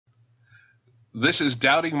This is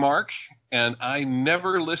Doubting Mark, and I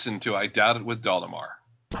never listened to I Doubt It with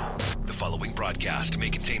Dollemocracy. The following broadcast may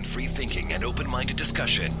contain free thinking and open-minded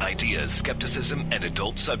discussion, ideas, skepticism, and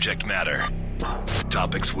adult subject matter.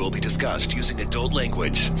 Topics will be discussed using adult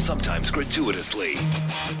language, sometimes gratuitously.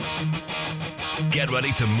 Get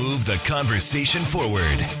ready to move the conversation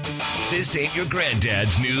forward. This ain't your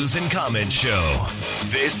granddad's news and comment show.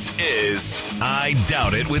 This is I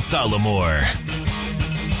Doubt It with Dollemocracy.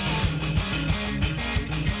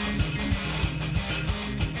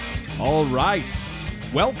 All right.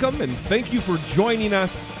 Welcome and thank you for joining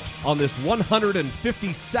us on this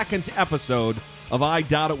 152nd episode of I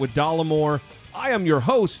Doubt It with Dollemocracy. I am your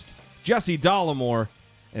host, Jesse Dollemocracy,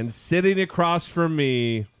 and sitting across from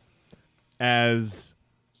me as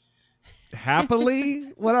happily,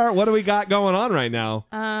 what do we got going on right now?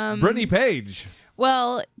 Brittany Page.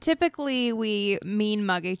 Well, typically we mean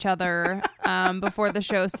mug each other before the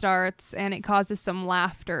show starts, and it causes some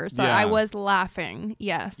laughter. So Yeah. I was laughing,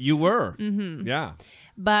 yes. You were. Mm-hmm. Yeah.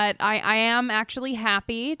 But I am actually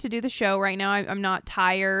happy to do the show right now. I'm not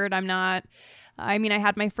tired. I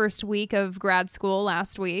had my first week of grad school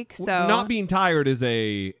last week, so Not being tired is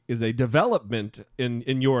a development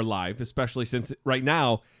in your life, especially since right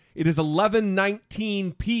now it is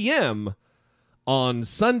 11:19 p.m. on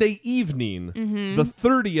Sunday evening, the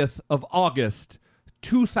 30th of August,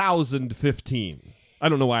 2015. I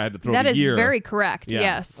don't know why I had to throw that the is year. very correct. Yeah,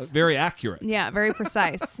 Yes. very accurate. Yeah, very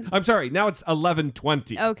precise. I'm sorry. Now it's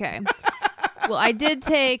 11:20. Okay. Well, I did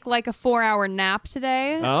take like a 4-hour nap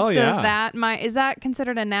today. Oh, so yeah. Is that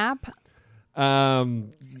considered a nap?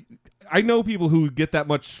 I know people who get that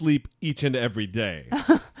much sleep each and every day.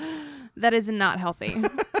 That is not healthy.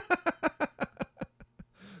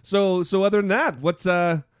 So other than that, what's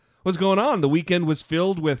going on? The weekend was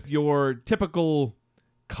filled with your typical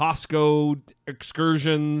Costco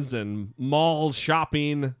excursions and mall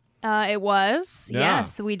shopping. It was. Yeah.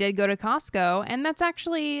 Yes, we did go to Costco. And that's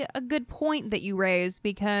actually a good point that you raised,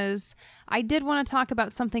 because I did want to talk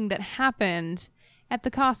about something that happened at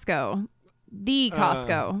the Costco. The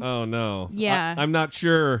Costco. Oh, no. Yeah. I'm not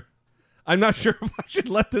sure. I'm not sure if I should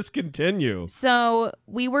let this continue. So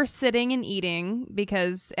we were sitting and eating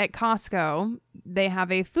because at Costco, they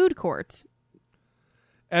have a food court.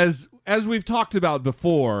 As we've talked about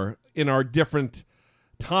before in our different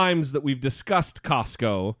times that we've discussed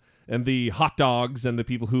Costco and the hot dogs and the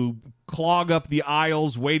people who clog up the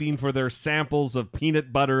aisles waiting for their samples of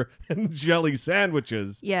peanut butter and jelly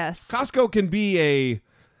sandwiches. Yes. Costco can be a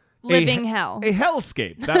hell. A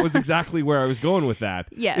hellscape. That was exactly where I was going with that.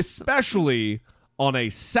 Yes. Especially on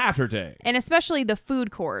a Saturday. And especially the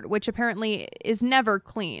food court, which apparently is never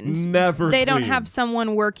cleaned. They don't have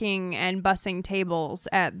someone working and bussing tables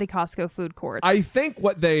at the Costco food courts. I think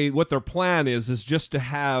what their plan is just to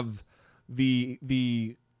have the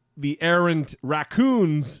errant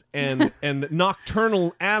raccoons and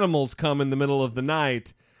nocturnal animals come in the middle of the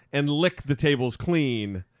night and lick the tables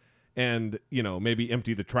clean. And, maybe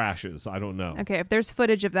empty the trashes. I don't know. Okay, if there's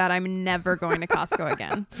footage of that, I'm never going to Costco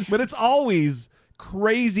again. But it's always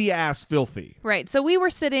crazy-ass filthy. Right, so we were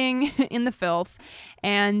sitting in the filth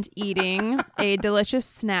and eating a delicious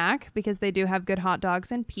snack, because they do have good hot dogs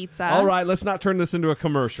and pizza. All right, let's not turn this into a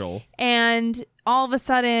commercial. And all of a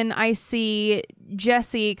sudden, I see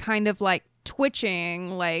Jesse kind of like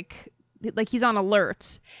twitching, like he's on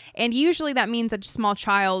alert. And usually that means a small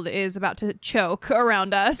child is about to choke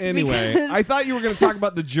around us. Anyway, I thought you were going to talk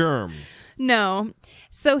about the germs. No.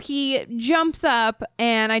 So he jumps up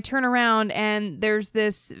and I turn around and there's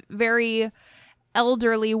this very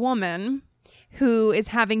elderly woman who is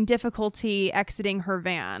having difficulty exiting her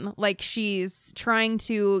van. Like, she's trying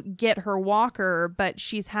to get her walker, but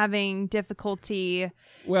she's having difficulty.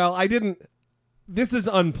 Well, this is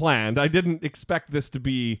unplanned. I didn't expect this to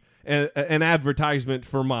be an advertisement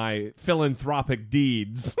for my philanthropic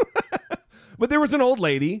deeds. But there was an old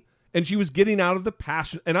lady, and she was getting out of the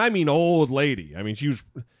passenger, and I mean old lady. I mean, she was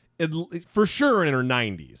for sure in her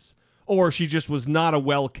 90s, or she just was not a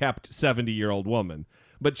well-kept 70-year-old woman.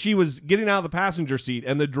 But she was getting out of the passenger seat,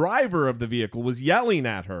 and the driver of the vehicle was yelling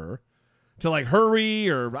at her to like hurry,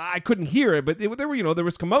 or I couldn't hear it, but there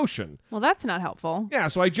was commotion. Well, that's not helpful. Yeah,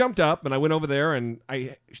 so I jumped up and I went over there, and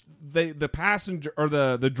the passenger or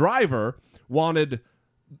the driver wanted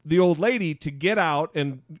the old lady to get out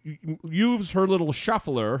and use her little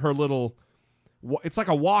shuffler, it's like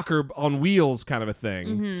a walker on wheels kind of a thing.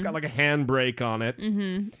 Mm-hmm. It's got like a handbrake on it.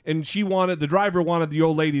 Mm-hmm. And the driver wanted the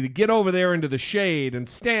old lady to get over there into the shade and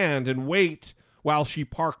stand and wait while she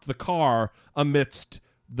parked the car amidst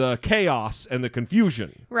the chaos and the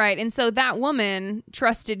confusion. Right. And so that woman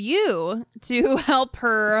trusted you to help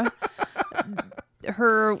her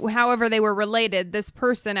however they were related, this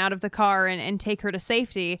person out of the car and take her to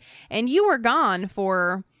safety. And you were gone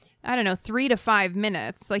for, I don't know, 3 to 5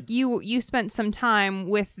 minutes. Like you spent some time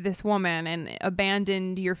with this woman and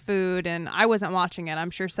abandoned your food, and I wasn't watching it.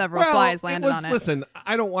 I'm sure several flies landed on it. Listen,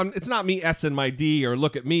 I don't want, it's not me S'ing my D or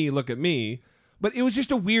look at me, but it was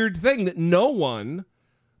just a weird thing that no one,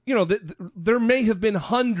 there may have been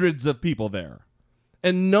hundreds of people there,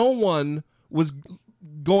 and no one was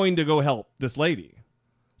going to go help this lady.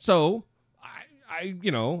 So I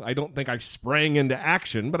don't think I sprang into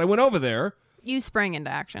action, but I went over there. You sprang into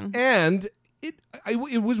action. And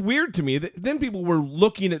it was weird to me that then people were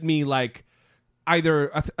looking at me like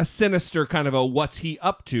either a sinister kind of a what's he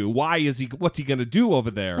up to? What's he going to do over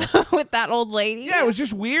there? With that old lady? Yeah, it was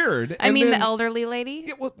just weird. The elderly lady?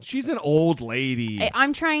 Yeah, well, she's an old lady.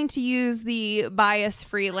 I'm trying to use the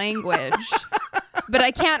bias-free language. But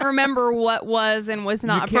I can't remember what was and was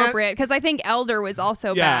not appropriate, because I think elder was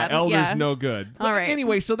also bad. Yeah, elder's no good. All right.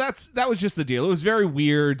 Anyway, so that was just the deal. It was very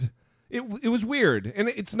weird. It was weird. And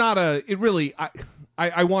it's not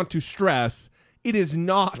I want to stress,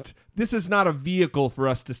 this is not a vehicle for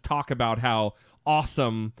us to talk about how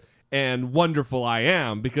awesome and wonderful I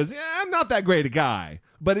am, because I'm not that great a guy.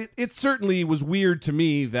 But it certainly was weird to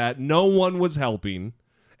me that no one was helping.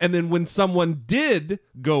 And then when someone did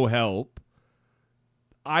go help,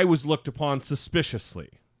 I was looked upon suspiciously.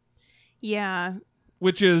 Yeah.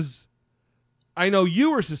 Which is, I know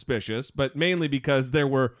you were suspicious, but mainly because there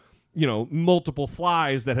were, multiple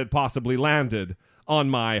flies that had possibly landed on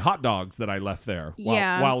my hot dogs that I left there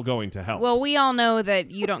while going to help. Well, we all know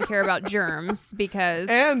that you don't care about germs because...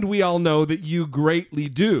 And we all know that you greatly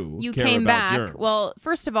do You care came about back. germs. Well,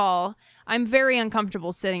 first of all, I'm very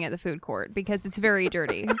uncomfortable sitting at the food court because it's very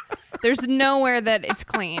dirty. There's nowhere that it's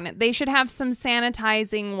clean. They should have some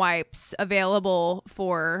sanitizing wipes available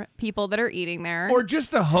for people that are eating there. Or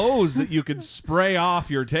just a hose that you could spray off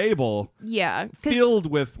your table. Yeah. Filled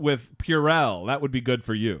with Purell. That would be good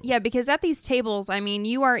for you. Yeah, because at these tables,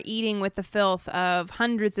 you are eating with the filth of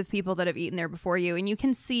hundreds of people that have eaten there before you, and you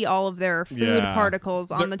can see all of their food particles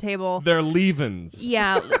on the table. Their leavings.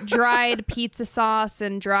 Yeah, dried pizza sauce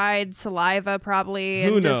and dried saliva probably,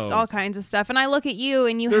 and just all kinds of stuff. And I look at you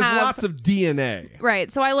and There's lots of DNA.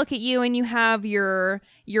 Right. So I look at you and you have your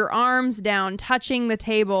arms down touching the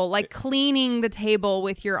table, like cleaning the table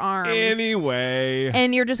with your arms. Anyway.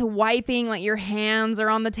 And you're just wiping, like your hands are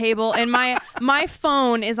on the table, and my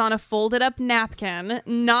phone is on a folded up napkin,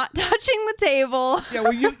 not touching the table. Yeah,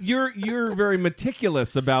 well you're very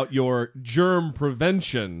meticulous about your germ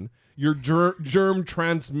prevention, your germ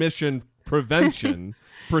transmission prevention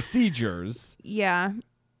procedures. Yeah.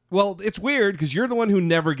 Well, it's weird because you're the one who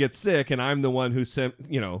never gets sick, and I'm the one who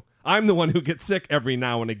I'm the one who gets sick every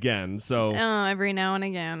now and again. So every now and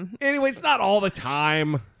again. Anyway, it's not all the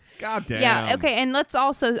time. God damn. Yeah. Okay. And let's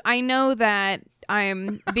also. I know that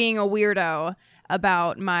I'm being a weirdo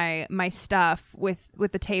about my stuff with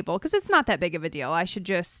the table because it's not that big of a deal. I should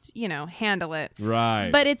just handle it. Right.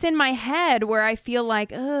 But it's in my head where I feel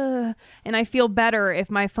like and I feel better if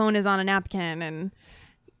my phone is on a napkin, and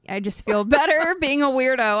I just feel better being a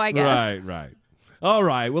weirdo, I guess. Right. All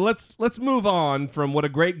right. Well, let's move on from what a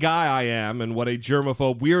great guy I am and what a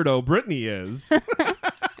germaphobe weirdo Brittany is.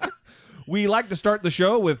 We like to start the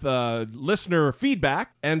show with listener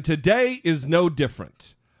feedback, and today is no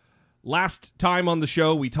different. Last time on the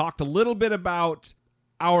show, we talked a little bit about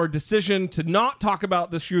our decision to not talk about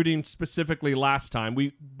the shooting specifically last time.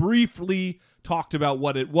 We briefly talked about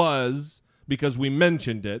what it was because we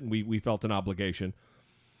mentioned it, and we felt an obligation.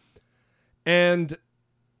 And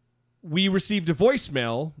we received a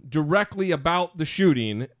voicemail directly about the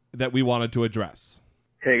shooting that we wanted to address.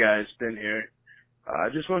 Hey guys, Ben here. I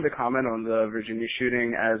just wanted to comment on the Virginia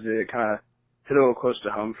shooting as it kind of hit a little close to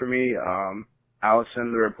home for me.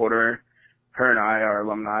 Allison, the reporter, her and I are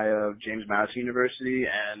alumni of James Madison University,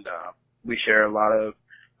 and we share a lot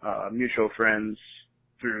of mutual friends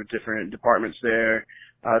through different departments there,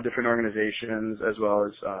 different organizations, as well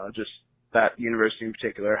as just that university in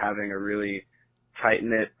particular having a really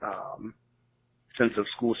tight-knit sense of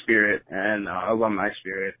school spirit and alumni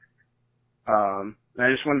spirit. And I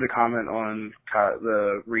just wanted to comment on kind of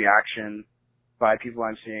the reaction by people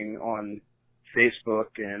I'm seeing on Facebook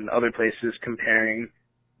and other places comparing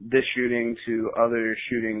this shooting to other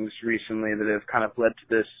shootings recently that have kind of led to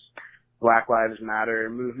this Black Lives Matter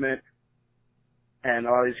movement. And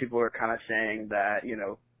all these people are kind of saying that,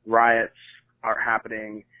 riots are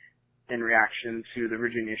happening in reaction to the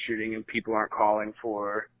Virginia shooting, and people aren't calling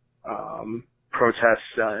for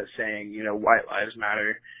protests saying, white lives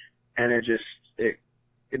matter. And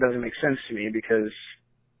it doesn't make sense to me because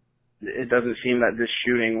it doesn't seem that this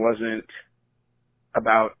shooting wasn't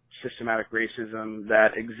about systematic racism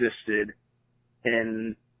that existed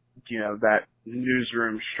in, that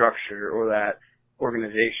newsroom structure or that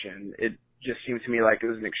organization. It just seemed to me like it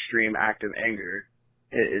was an extreme act of anger.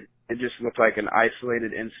 It just looked like an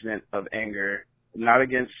isolated incident of anger, not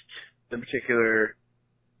against the particular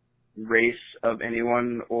race of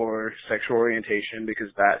anyone or sexual orientation,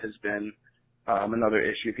 because that has been another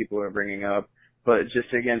issue people are bringing up, but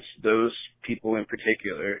just against those people in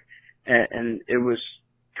particular. And it was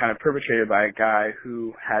kind of perpetrated by a guy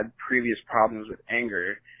who had previous problems with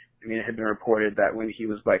anger. I mean, it had been reported that when he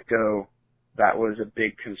was let go, that was a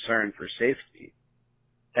big concern for safety.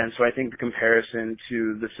 And so I think the comparison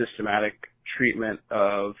to the systematic treatment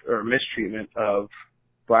or mistreatment of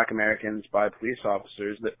Black Americans by police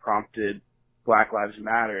officers that prompted Black Lives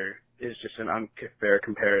Matter is just an unfair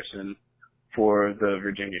comparison for the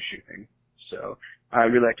Virginia shooting. So I'd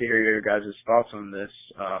really like to hear your guys' thoughts on this.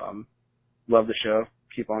 Love the show.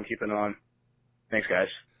 Keep on keeping on. Thanks, guys.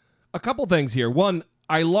 A couple things here. One,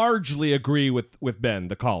 I largely agree with Ben,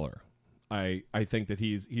 the caller. I think that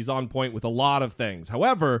he's on point with a lot of things.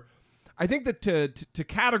 However, I think that to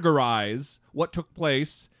categorize what took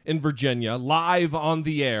place in Virginia live on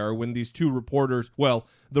the air when these two reporters, well,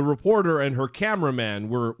 the reporter and her cameraman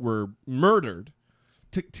were murdered,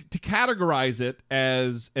 to categorize it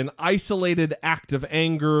as an isolated act of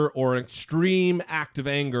anger or an extreme act of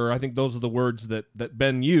anger, I think those are the words that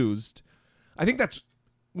Ben used. I think that's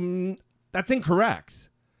incorrect.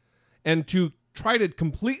 And to try to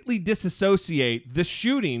completely disassociate this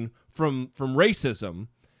shooting from racism,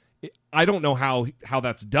 I don't know how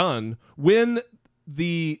that's done when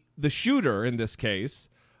the shooter in this case,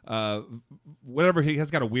 whatever, he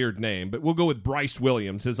has got a weird name, but we'll go with Bryce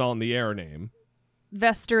Williams, his on the air name.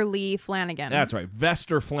 Vester Lee Flanagan. That's right,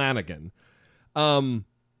 Vester Flanagan.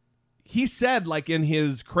 He said, like in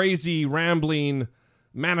his crazy rambling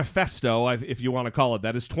manifesto, if you want to call it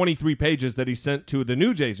that, his 23 pages that he sent to the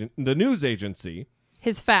news agency.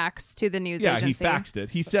 His fax to the news agency. Yeah, he faxed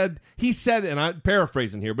it. He said, and I'm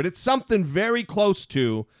paraphrasing here, but it's something very close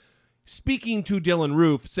to speaking to Dylan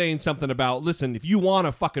Roof, saying something about, listen, if you want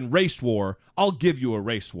a fucking race war, I'll give you a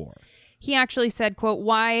race war. He actually said, quote,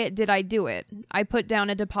 "Why did I do it? I put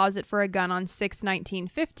down a deposit for a gun on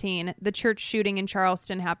 6/19/15. The church shooting in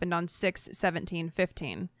Charleston happened on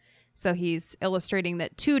 6/17/15. So he's illustrating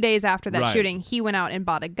that 2 days after that shooting, he went out and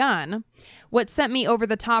bought a gun. What sent me over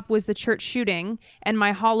the top was the church shooting, and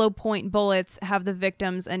my hollow point bullets have the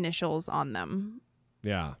victim's initials on them."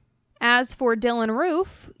 Yeah. As for Dylan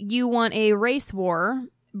Roof, you want a race war.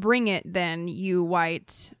 Bring it then, you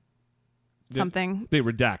white something. They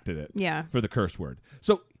redacted it. Yeah. For the curse word.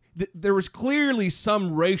 So there was clearly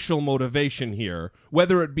some racial motivation here,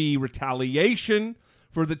 whether it be retaliation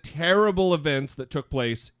for the terrible events that took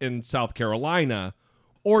place in South Carolina,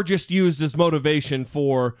 or just used as motivation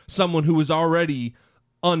for someone who was already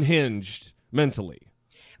unhinged mentally.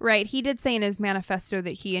 Right. He did say in his manifesto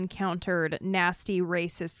that he encountered nasty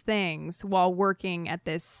racist things while working at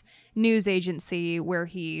this news agency where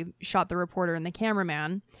he shot the reporter and the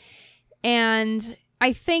cameraman. And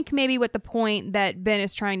I think maybe what the point that Ben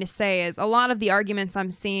is trying to say is a lot of the arguments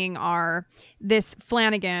I'm seeing are this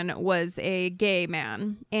Flanagan was a gay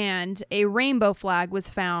man and a rainbow flag was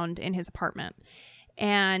found in his apartment.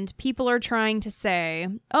 And people are trying to say,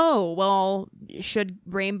 oh, well, should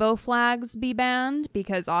rainbow flags be banned?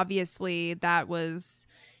 Because obviously that was,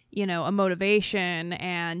 a motivation.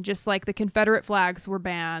 And just like the Confederate flags were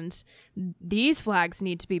banned, these flags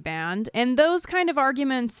need to be banned. And those kind of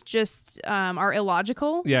arguments just are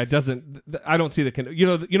illogical. Yeah, it doesn't. I don't see the.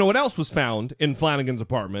 You know what else was found in Flanagan's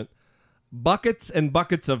apartment? Buckets and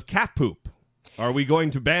buckets of cat poop. Are we going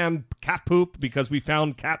to ban cat poop because we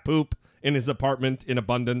found cat poop in his apartment in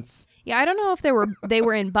abundance? Yeah, I don't know if they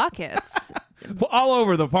were in buckets. All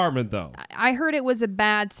over the apartment, though. I heard it was a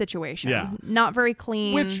bad situation. Yeah. Not very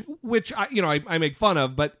clean. Which I make fun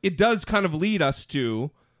of, but it does kind of lead us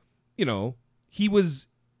to, he was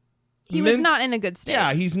not in a good state.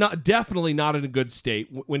 Yeah, he's definitely not in a good state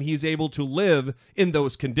when he's able to live in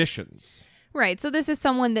those conditions. Right. So this is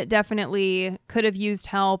someone that definitely could have used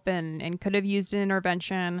help and could have used an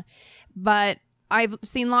intervention. But I've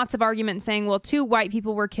seen lots of arguments saying, well, 2 white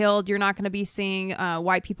people were killed. You're not going to be seeing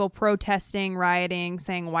white people protesting, rioting,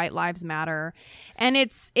 saying white lives matter. And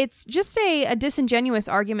it's just a disingenuous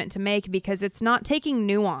argument to make because it's not taking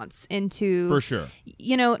nuance into... For sure.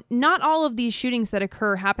 Not all of these shootings that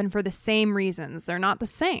occur happen for the same reasons. They're not the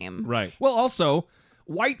same. Right. Well, also,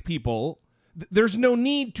 white people... There's no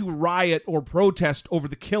need to riot or protest over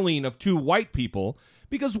the killing of 2 white people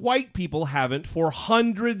because white people haven't, for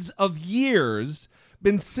hundreds of years,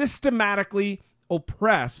 been systematically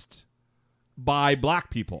oppressed by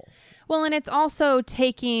black people. Well, and it's also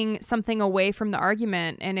taking something away from the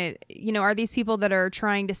argument. And are these people that are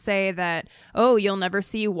trying to say that, oh, you'll never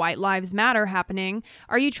see white lives matter happening?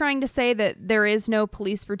 Are you trying to say that there is no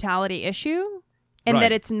police brutality issue and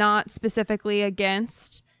that it's not specifically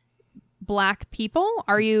against black people?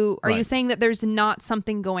 Are you saying that there's not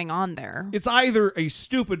something going on there? It's either a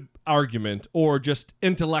stupid argument or just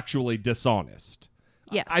intellectually dishonest.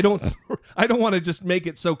 Yes. I don't want to just make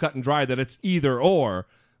it so cut and dry that it's either or.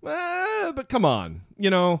 But come on,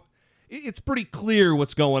 it's pretty clear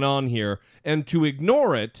what's going on here. And to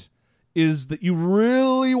ignore it is that you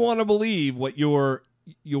really want to believe what your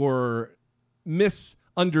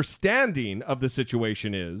misunderstanding of the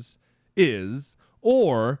situation is,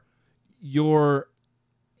 or you're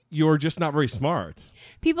just not very smart.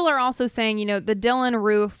 People are also saying, the Dylan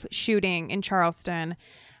Roof shooting in Charleston,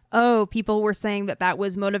 people were saying that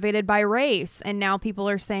was motivated by race. And now people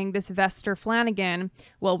are saying this Vester Flanagan,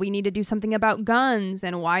 well, we need to do something about guns.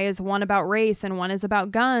 And why is one about race and one is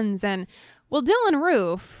about guns? And, well, Dylan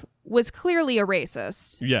Roof was clearly a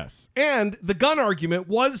racist. Yes. And the gun argument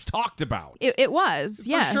was talked about. It was,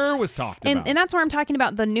 yes. For sure was talked about. And that's where I'm talking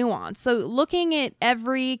about the nuance. So looking at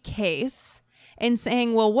every case and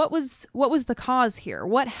saying, well, what was the cause here?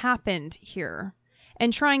 What happened here?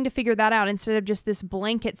 And trying to figure that out instead of just this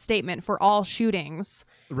blanket statement for all shootings.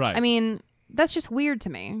 Right. I mean, that's just weird to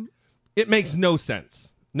me. It makes no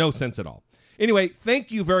sense. No sense at all. Anyway, thank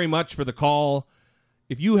you very much for the call.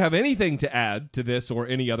 If you have anything to add to this or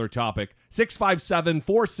any other topic,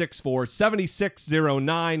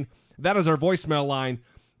 657-464-7609. That is our voicemail line.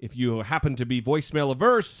 If you happen to be voicemail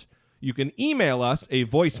averse, you can email us a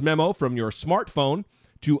voice memo from your smartphone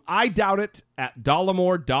to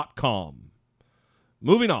idoubtit@dollemore.com.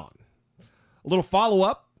 Moving on. A little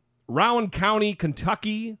follow-up. Rowan County,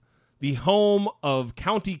 Kentucky, the home of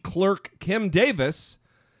County Clerk Kim Davis.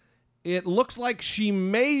 It looks like she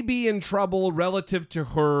may be in trouble relative to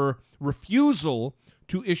her refusal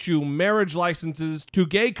to issue marriage licenses to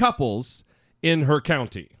gay couples in her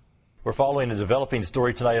county. We're following a developing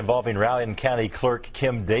story tonight involving Rowan County Clerk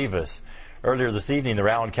Kim Davis. Earlier this evening, the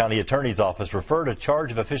Rowan County Attorney's Office referred a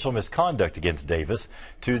charge of official misconduct against Davis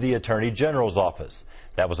to the Attorney General's office.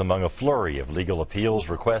 That was among a flurry of legal appeals,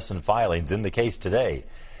 requests, and filings in the case today.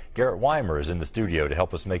 Garrett Weimer is in the studio to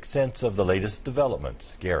help us make sense of the latest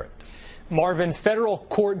developments. Garrett. Marvin, federal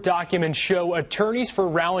court documents show attorneys for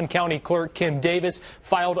Rowan County Clerk Kim Davis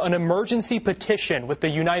filed an emergency petition with the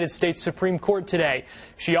United States Supreme Court today.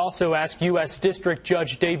 She also asked U.S. District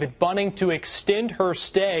Judge David Bunning to extend her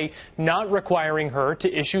stay, not requiring her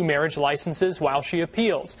to issue marriage licenses while she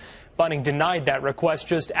appeals. Bunning denied that request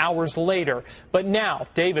just hours later, but now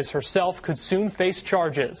Davis herself could soon face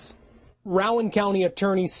charges. Rowan County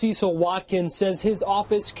Attorney Cecil Watkins says his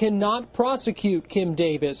office cannot prosecute Kim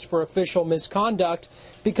Davis for official misconduct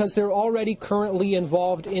because they're already currently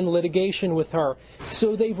involved in litigation with her.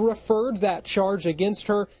 So they've referred that charge against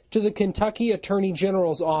her to the Kentucky Attorney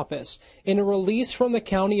General's office. In a release from the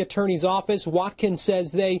county attorney's office, Watkins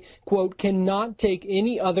says they, quote, cannot take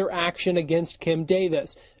any other action against Kim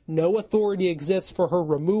Davis. No authority exists for her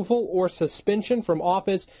removal or suspension from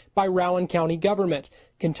office by Rowan County government.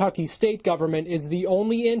 Kentucky state government is the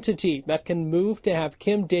only entity that can move to have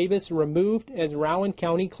Kim Davis removed as Rowan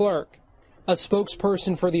County clerk. A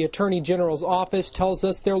spokesperson for the Attorney General's office tells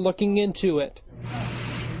us they're looking into it.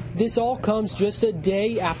 This all comes just a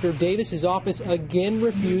day after Davis's office again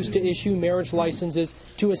refused to issue marriage licenses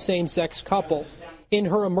to a same-sex couple. In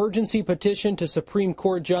her emergency petition to Supreme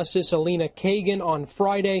Court Justice Elena Kagan on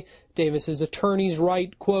Friday, Davis's attorneys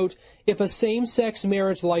write, quote, if a same-sex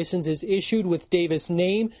marriage license is issued with Davis'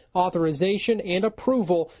 name, authorization, and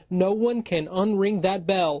approval, no one can unring that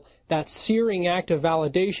bell. That searing act of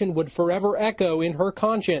validation would forever echo in her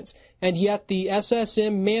conscience, and yet the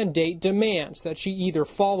SSM mandate demands that she either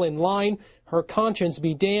fall in line, her conscience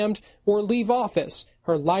be damned, or leave office,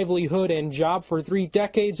 her livelihood and job for 3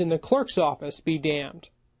 decades in the clerk's office be damned.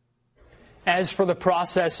 As for the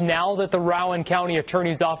process, now that the Rowan County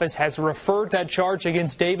Attorney's Office has referred that charge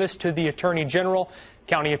against Davis to the Attorney General,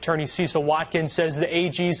 County Attorney Cecil Watkins says the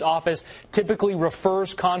AG's office typically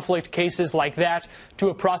refers conflict cases like that to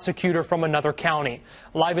a prosecutor from another county.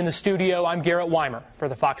 Live in the studio, I'm Garrett Weimer for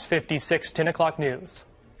the Fox 56 10 o'clock news.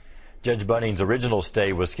 Judge Bunning's original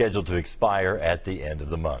stay was scheduled to expire at the end of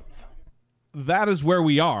the month. That is where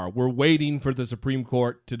we are. We're waiting for the Supreme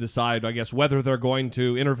Court to decide, I guess, whether they're going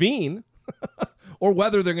to intervene or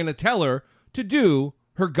whether they're going to tell her to do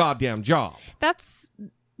her goddamn job. That's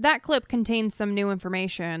That clip contains some new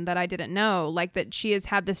information that I didn't know, like that she has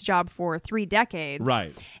had this job for 3 decades.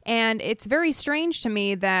 Right. And it's very strange to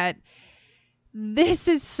me that this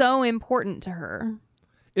is so important to her.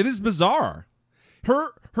 It is bizarre.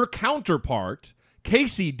 Her counterpart,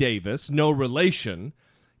 Casey Davis, no relation,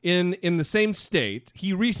 in the same state,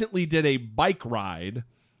 he recently did a bike ride,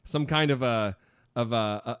 some kind of a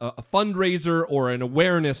fundraiser or an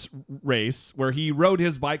awareness race where he rode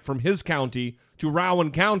his bike from his county to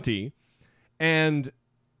Rowan County, and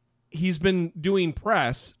he's been doing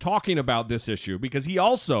press talking about this issue because he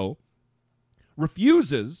also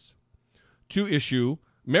refuses to issue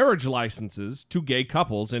marriage licenses to gay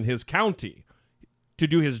couples in his county to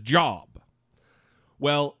do his job.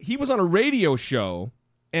 Well, he was on a radio show,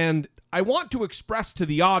 and I want to express to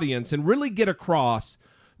the audience and really get across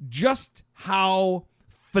just how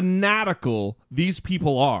fanatical these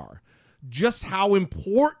people are, just how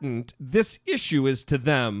important this issue is to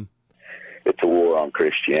them. It's a war on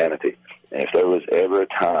Christianity. And if there was ever a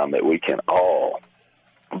time that we can all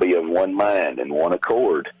be of one mind and one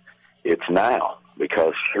accord, it's now,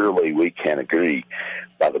 because surely we can agree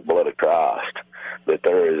by the blood of Christ that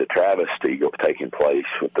there is a travesty taking place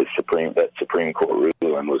with that Supreme Court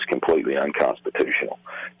ruling was completely unconstitutional.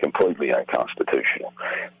 Completely unconstitutional.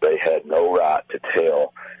 They had no right to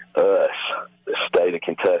tell us, the state of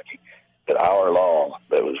Kentucky, that our law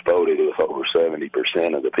that was voted with over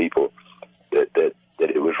 70% of the people that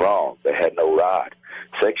it was wrong. They had no right.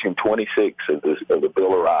 Section 26 of the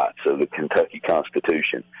Bill of Rights of the Kentucky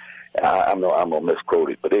Constitution, I'm going to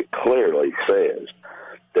misquote it, but it clearly says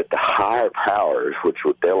that the higher powers which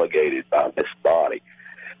were delegated by this body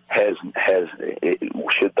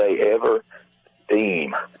should they ever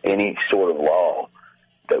deem any sort of law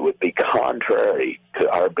that would be contrary to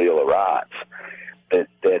our Bill of Rights, that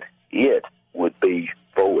it would be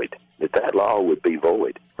void, that law would be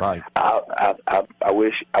void. Right. I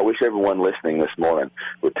wish everyone listening this morning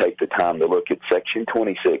would take the time to look at Section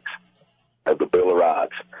 26 of the Bill of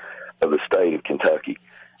Rights of the state of Kentucky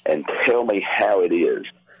and tell me how it is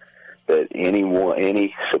that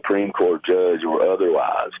any Supreme Court judge or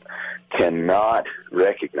otherwise cannot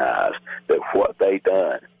recognize that what they've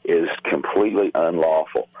done is completely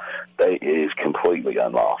unlawful. It is completely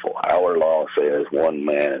unlawful. Our law says one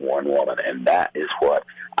man and one woman, and that is what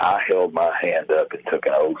I held my hand up and took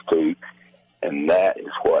an oath to, and that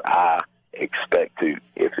is what I expect to.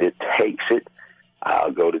 If it takes it,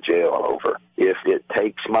 I'll go to jail over. If it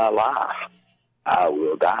takes my life, I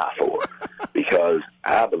will die for it, because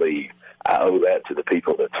I believe I owe that to the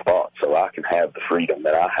people that fought so I can have the freedom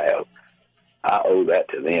that I have. I owe that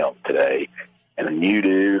to them today, and you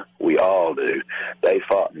do, we all do. They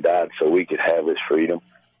fought and died so we could have this freedom.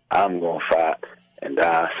 I'm going to fight and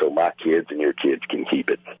die so my kids and your kids can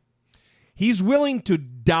keep it. He's willing to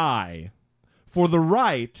die for the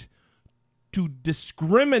right to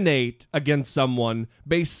discriminate against someone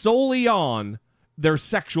based solely on their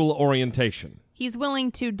sexual orientation. He's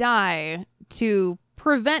willing to die to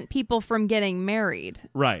prevent people from getting married.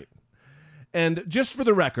 Right. And just for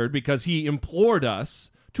the record, because he implored us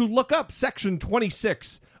to look up Section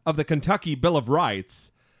 26 of the Kentucky Bill of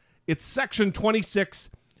Rights, it's Section 26,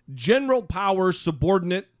 General Powers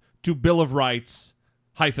Subordinate to Bill of Rights,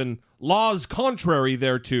 laws contrary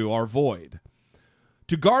thereto are void.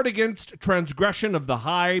 To guard against transgression of the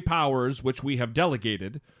high powers which we have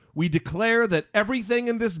delegated, we declare that everything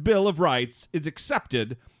in this Bill of Rights is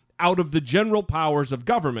accepted out of the general powers of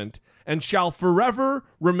government and shall forever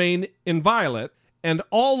remain inviolate, and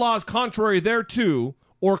all laws contrary thereto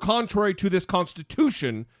or contrary to this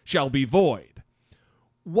Constitution shall be void.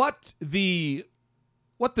 What the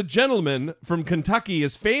gentleman from Kentucky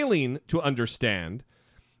is failing to understand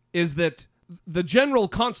is that the general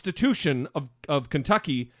Constitution of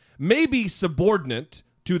Kentucky may be subordinate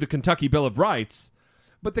to the Kentucky Bill of Rights,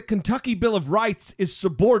 but the Kentucky Bill of Rights is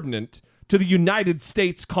subordinate to the United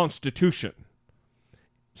States Constitution.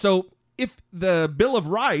 So if the Bill of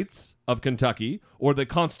Rights of Kentucky or the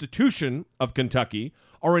Constitution of Kentucky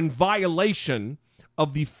are in violation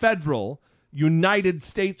of the federal United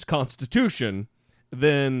States Constitution,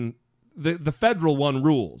 then the federal one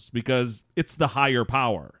rules because it's the higher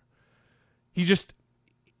power. It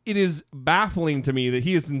is baffling to me that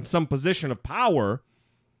he is in some position of power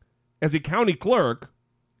as a county clerk,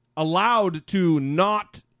 allowed to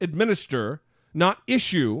not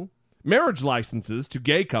issue marriage licenses to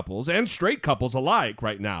gay couples and straight couples alike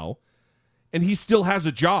right now, and he still has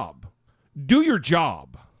a job. Do your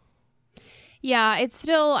job. Yeah, it's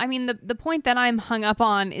still, I mean, the point that I'm hung up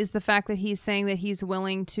on is the fact that he's saying that he's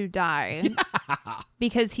willing to die.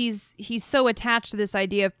 Because he's so attached to this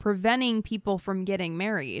idea of preventing people from getting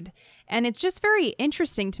married. And it's just very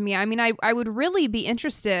interesting to me. I mean, I would really be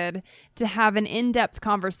interested to have an in-depth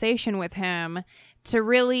conversation with him to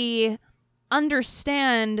really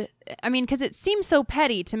understand, I mean, because it seems so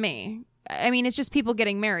petty to me. I mean, it's just people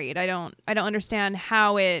getting married. I don't understand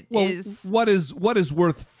how it is. What is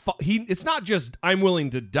worth? It's not just I'm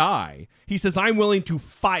willing to die. He says I'm willing to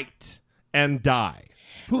fight and die.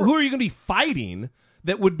 Who are you going to be fighting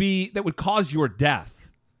that would cause your death?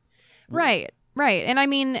 Right. And I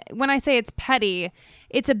mean, when I say it's petty,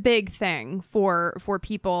 it's a big thing for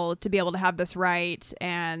people to be able to have this right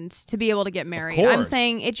and to be able to get married. I'm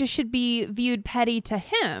saying it just should be viewed petty to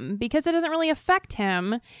him because it doesn't really affect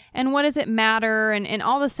him. And what does it matter? And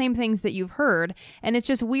all the same things that you've heard. And it's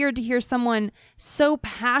just weird to hear someone so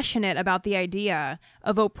passionate about the idea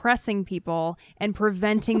of oppressing people and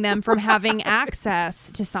preventing them from having access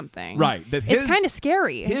to something. Right. It's kind of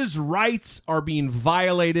scary. His rights are being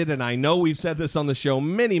violated. And I know we've said this on the show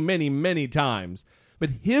many, many, many times. But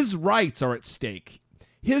his rights are at stake.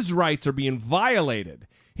 His rights are being violated.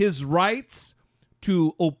 His rights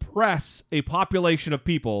to oppress a population of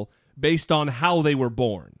people based on how they were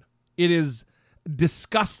born. It is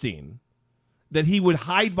disgusting that he would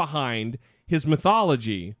hide behind his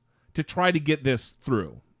mythology to try to get this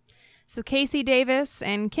through. So Casey Davis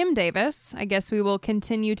and Kim Davis, I guess we will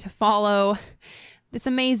continue to follow this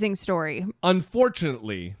amazing story.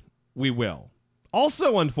 Unfortunately, we will.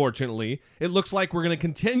 Also, unfortunately, it looks like we're going to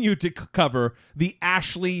continue to cover the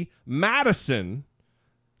Ashley Madison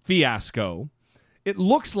fiasco. It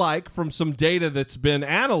looks like from some data that's been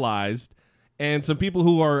analyzed and some people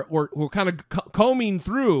who are kind of combing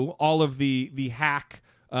through all of the hack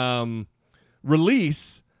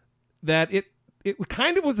release that it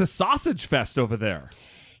kind of was a sausage fest over there.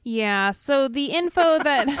 Yeah, so the info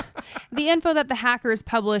that the hackers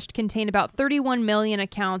published contained about 31 million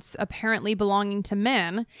accounts apparently belonging to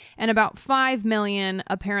men and about 5 million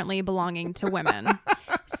apparently belonging to women.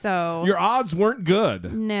 So your odds weren't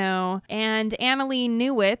good. No. And Annalee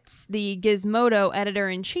Newitz, the Gizmodo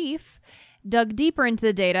editor-in-chief, dug deeper into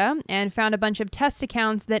the data and found a bunch of test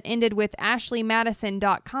accounts that ended with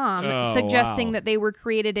ashleymadison.com, suggesting that they were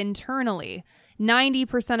created internally.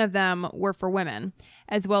 90% of them were for women,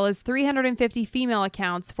 as well as 350 female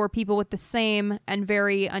accounts for people with the same and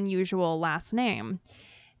very unusual last name.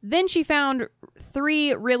 Then she found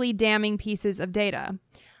 3 really damning pieces of data.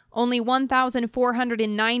 Only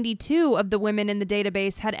 1,492 of the women in the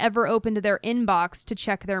database had ever opened their inbox to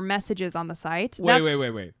check their messages on the site.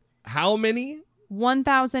 Wait. How many?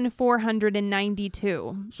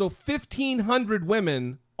 1,492. So 1,500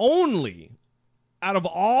 women only out of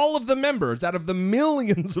all of the members, out of the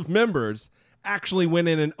millions of members, actually went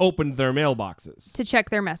in and opened their mailboxes to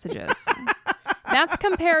check their messages. That's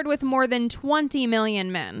compared with more than 20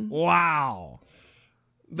 million men. Wow.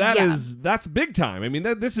 That's big time. I mean,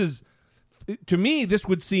 this is, to me, this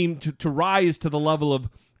would seem to rise to the level of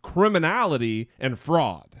criminality and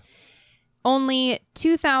fraud. Only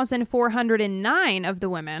 2,409 of the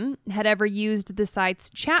women had ever used the site's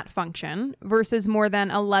chat function versus more than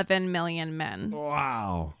 11 million men.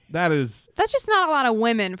 Wow. That's just not a lot of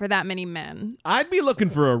women for that many men. I'd be looking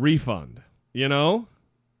for a refund, you know?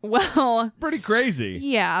 Well, pretty crazy.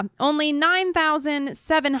 Yeah. Only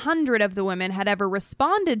 9,700 of the women had ever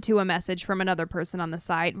responded to a message from another person on the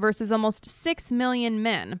site versus almost 6 million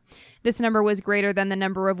men. This number was greater than the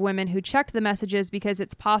number of women who checked the messages because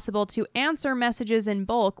it's possible to answer messages in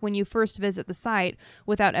bulk when you first visit the site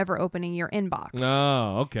without ever opening your inbox.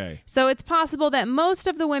 Oh, okay. So it's possible that most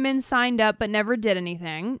of the women signed up but never did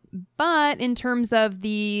anything. But in terms of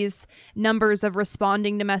these numbers of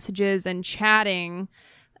responding to messages and chatting,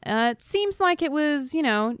 it seems like it was,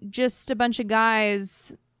 just a bunch of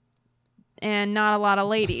guys and not a lot of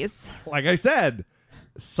ladies. Like I said,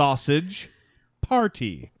 sausage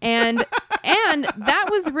party. And that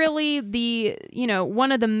was really the,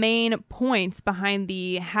 one of the main points behind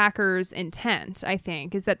the hackers' intent, I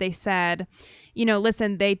think, is that they said,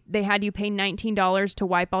 listen, they had you pay $19 to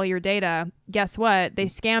wipe all your data. Guess what? They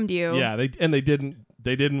scammed you. Yeah, they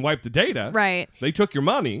didn't wipe the data. Right. They took your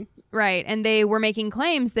money. Right. And they were making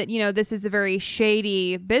claims that, this is a very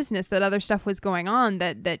shady business, that other stuff was going on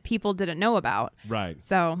that people didn't know about. Right.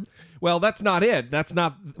 So. Well, that's not it.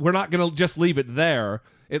 We're not going to just leave it there.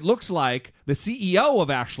 It looks like the CEO of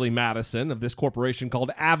Ashley Madison, of this corporation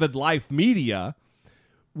called Avid Life Media,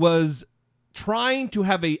 was trying to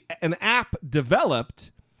have an app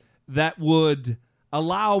developed that would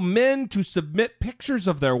allow men to submit pictures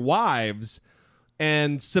of their wives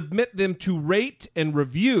and submit them to rate and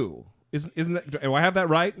review. Isn't that, do I have that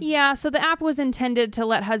right? Yeah, so the app was intended to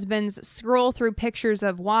let husbands scroll through pictures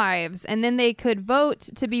of wives, and then they could vote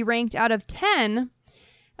to be ranked out of 10,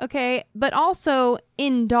 okay, but also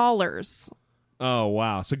in dollars. Oh,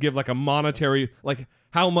 wow. So give like a monetary, like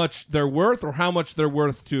how much they're worth or how much they're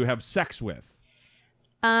worth to have sex with?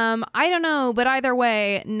 I don't know, but either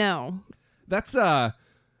way, no. That's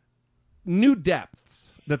new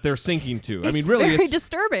depths that they're sinking to. I mean, really, very it's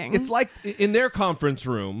disturbing. It's like in their conference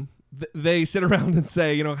room, they sit around and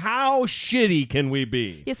say, how shitty can we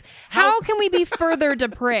be? Yes. How can we be further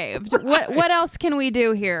depraved? What else can we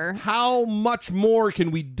do here? How much more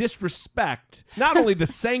can we disrespect not only the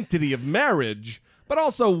sanctity of marriage, but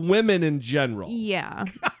also women in general? Yeah.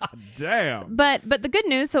 God damn. But the good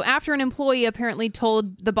news, so after an employee apparently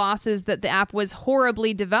told the bosses that the app was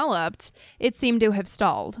horribly developed, it seemed to have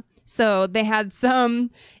stalled. So they had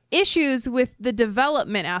some issues with the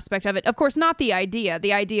development aspect of it. Of course, not the idea.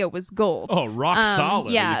 The idea was gold. Oh, rock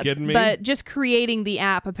solid. Yeah, Are you kidding me? But just creating the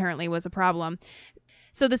app apparently was a problem.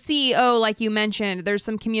 So the CEO, like you mentioned, there's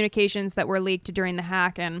some communications that were leaked during the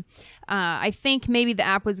hack, and I think maybe the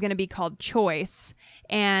app was going to be called Choice.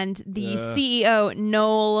 And the CEO,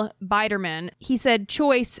 Noel Biderman, he said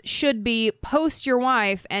Choice should be post your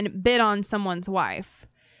wife and bid on someone's wife.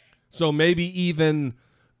 So maybe even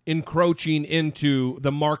encroaching into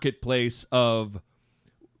the marketplace of,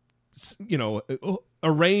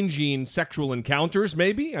 arranging sexual encounters,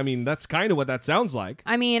 maybe? I mean, that's kind of what that sounds like.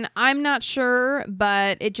 I mean, I'm not sure,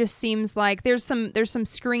 but it just seems like there's some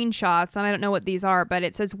screenshots, and I don't know what these are, but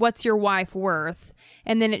it says, "What's your wife worth?"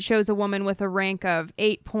 And then it shows a woman with a rank of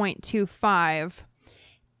 8.25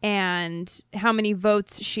 and how many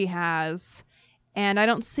votes she has. And I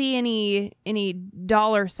don't see any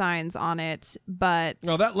dollar signs on it, but...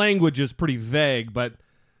 No, that language is pretty vague, but,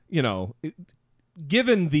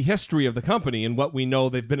 given the history of the company and what we know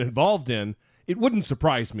they've been involved in, it wouldn't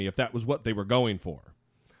surprise me if that was what they were going for.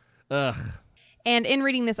 Ugh. And in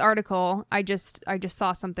reading this article, I just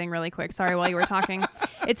saw something really quick. Sorry, while you were talking.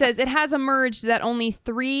 It says, it has emerged that only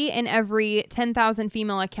 3 in every 10,000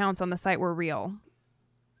 female accounts on the site were real.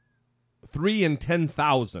 3 in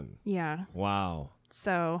 10,000. Yeah. Wow.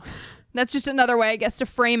 So that's just another way, I guess, to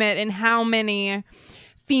frame it in how many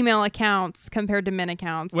female accounts compared to men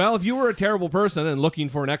accounts. Well, if you were a terrible person and looking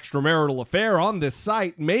for an extramarital affair on this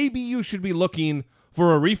site, maybe you should be looking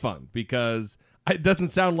for a refund, because it doesn't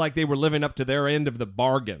sound like they were living up to their end of the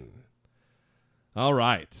bargain. All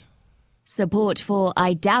right. Support for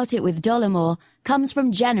I Doubt It with Dollemore comes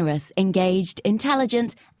from generous, engaged,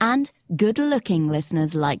 intelligent, and good-looking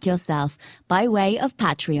listeners like yourself by way of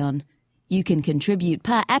Patreon. You can contribute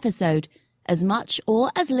per episode, as much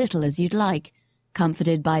or as little as you'd like,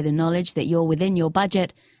 comforted by the knowledge that you're within your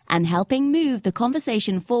budget and helping move the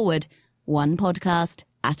conversation forward, one podcast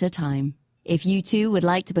at a time. If you too would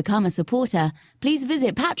like to become a supporter, please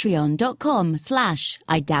visit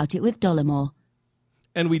patreon.com/I Doubt It with Dollemore.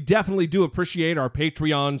 And we definitely do appreciate our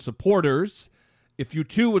Patreon supporters. If you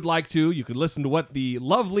too would like to, you could listen to what the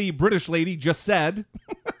lovely British lady just said.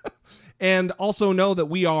 And also know that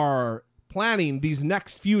we are planning these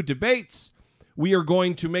next few debates. We are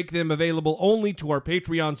going to make them available only to our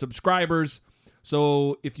Patreon subscribers.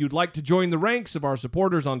 So if you'd like to join the ranks of our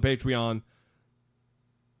supporters on Patreon,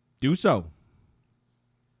 do so.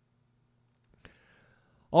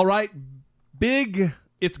 All right,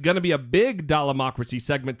 it's going to be a big Dollemocracy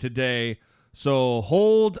segment today, so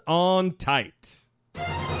hold on tight.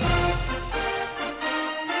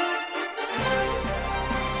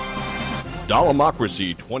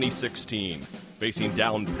 Dollemocracy 2016, facing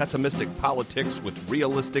down pessimistic politics with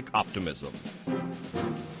realistic optimism.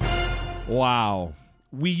 Wow.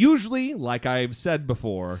 We usually, like I've said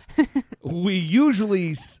before, we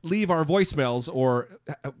usually leave our voicemails or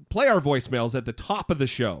play our voicemails at the top of the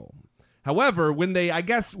show. However, I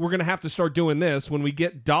guess we're going to have to start doing this when we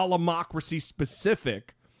get Dollemocracy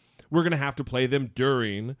specific, we're going to have to play them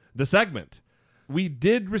during the segment. We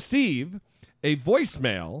did receive a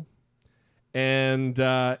voicemail, and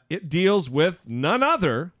it deals with none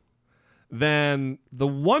other than the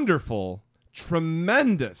wonderful,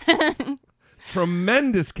 tremendous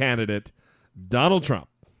candidate, Donald Trump.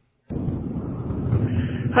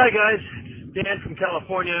 Hi, guys. It's Dan from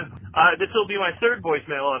California. This will be my third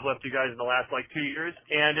voicemail I've left you guys in the last, 2 years,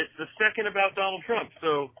 and it's the second about Donald Trump.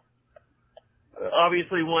 So,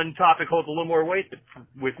 obviously, one topic holds a little more weight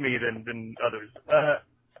with me than others.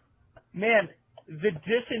 Man, the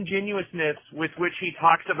disingenuousness with which he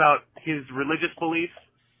talks about his religious beliefs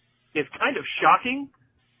is kind of shocking,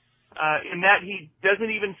 in that he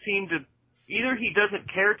doesn't even seem to either he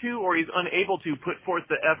doesn't care to or he's unable to put forth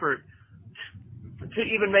the effort to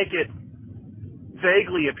even make it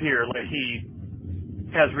vaguely appear like he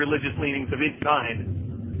has religious leanings of any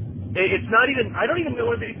kind. It's not even, I don't even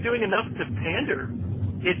know if he's doing enough to pander.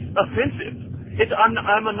 It's offensive.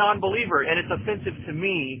 I'm a non-believer, and it's offensive to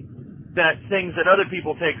me that things that other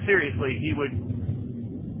people take seriously, he would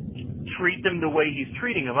treat them the way he's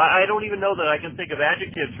treating them. I don't even know that I can think of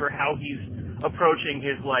adjectives for how he's approaching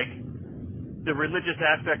his, like, the religious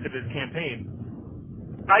aspect of his campaign.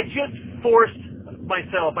 I just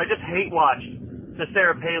just hate watched the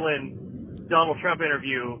Sarah Palin Donald Trump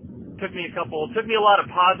interview. Took me a lot of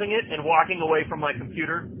pausing it and walking away from my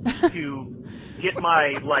computer to get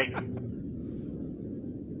my, like,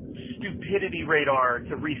 stupidity radar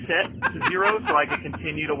to reset to 0 so I could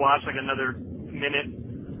continue to watch like another minute,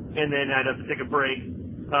 and then I'd have to take a break.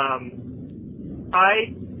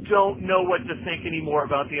 I don't know what to think anymore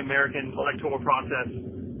about the American electoral process.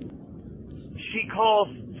 She calls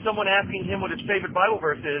someone asking him what his favorite Bible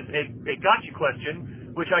verse is a gotcha question,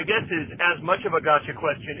 which I guess is as much of a gotcha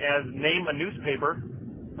question as name a newspaper,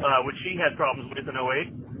 which she had problems with in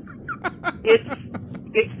 08.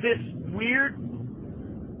 It's this weird,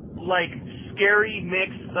 like, scary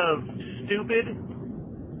mix of stupid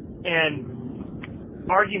and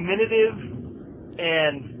argumentative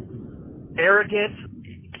and arrogant.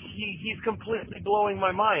 He's completely blowing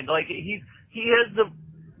my mind. Like, he has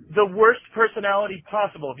the worst personality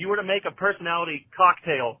possible. If you were to make a personality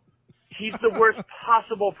cocktail, he's the worst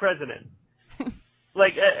possible president.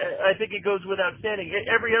 Like, I think it goes without saying.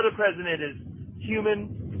 Every other president is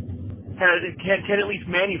human, can at least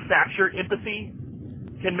manufacture empathy,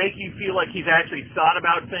 can make you feel like he's actually thought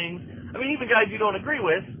about things. I mean, even guys you don't agree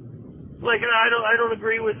with. Like, I don't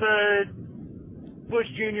agree with Bush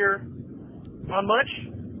Jr. on much,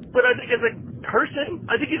 but I think as a person,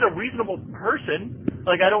 I think he's a reasonable person.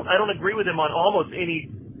 Like, I don't agree with him on almost any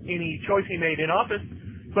choice he made in office,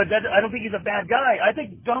 but I don't think he's a bad guy. I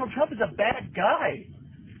think Donald Trump is a bad guy.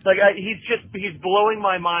 Like, he's blowing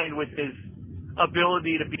my mind with his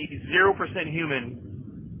ability to be 0% human,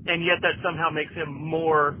 and yet that somehow makes him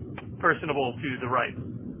more personable to the right.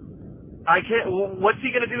 What's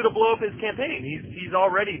he going to do to blow up his campaign? He's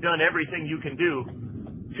already done everything you can do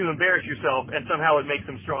to embarrass yourself, and somehow it makes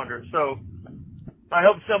him stronger. So I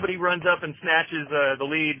hope somebody runs up and snatches the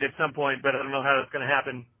lead at some point, but I don't know how that's going to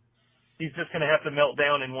happen. He's just going to have to melt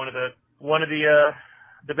down in one of the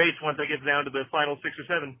debates once it gets down to the final 6 or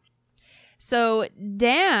 7. So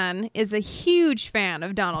Dan is a huge fan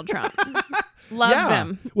of Donald Trump. Loves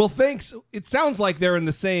him. Well, thanks. It sounds like they're in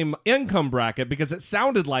the same income bracket because it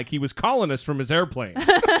sounded like he was calling us from his airplane.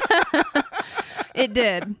 It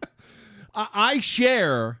did. I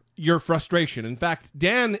share your frustration. In fact,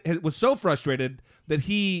 Dan was so frustrated that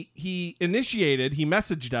he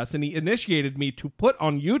messaged us and he initiated me to put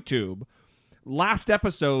on YouTube last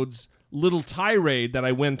episode's little tirade that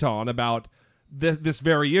I went on about this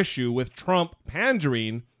very issue with Trump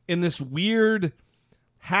pandering in this weird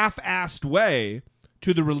half-assed way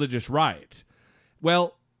to the religious right.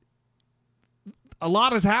 Well, a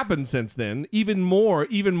lot has happened since then. Even more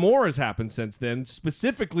has happened since then,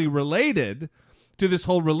 specifically related to this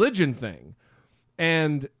whole religion thing.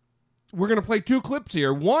 And we're going to play 2 clips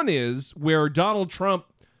here. One is where Donald Trump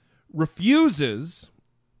refuses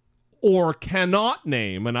or cannot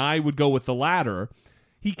name, and I would go with the latter.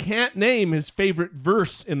 He can't name his favorite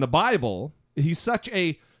verse in the Bible. He's such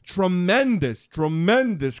a tremendous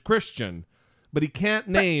Christian, but he can't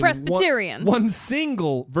name Presbyterian. one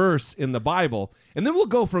single verse in the Bible. And then we'll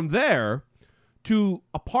go from there to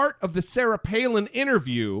a part of the Sarah Palin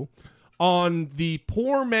interview on the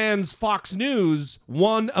poor man's Fox News,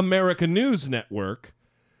 One American News Network.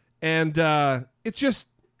 And it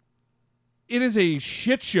is a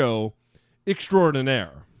shit show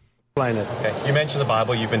extraordinaire. Okay. You mentioned the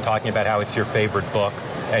Bible. You've been talking about how it's your favorite book,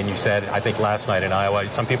 and you said, I think last night in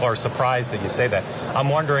Iowa, some people are surprised that you say that. I'm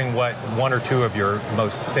wondering what 1 or 2 of your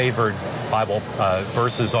most favored Bible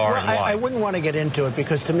verses are, and why. I wouldn't want to get into it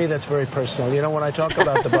because to me that's very personal. You know, when I talk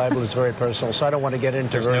about the Bible, it's very personal, so I don't want to get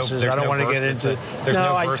into verses. I don't want to get into. There's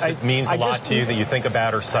no verse that means a lot to you that you think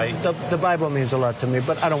about or cite. The Bible means a lot to me,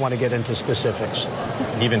 but I don't want to get into specifics.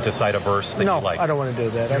 Even to cite a verse that you like. No, I don't want to do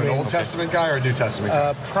that. You're an Old Testament guy or a New Testament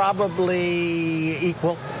guy? Probably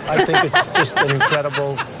equal. I think it's just an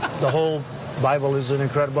incredible. The whole Bible is an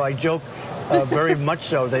incredible. I joke very much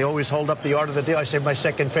so. They always hold up the Art of the Deal. I say my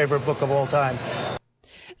second favorite book of all time.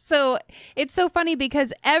 So it's so funny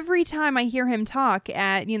because every time I hear him talk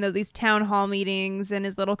at, these town hall meetings and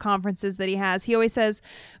his little conferences that he has, he always says,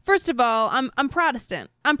 first of all, I'm Protestant.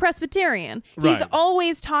 I'm Presbyterian. Right. He's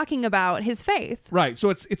always talking about his faith. Right. So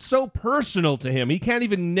it's so personal to him. He can't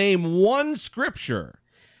even name one scripture.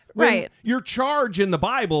 Right. Your charge in the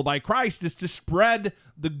Bible by Christ is to spread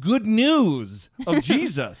the good news of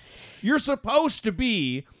Jesus. You're supposed to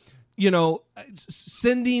be,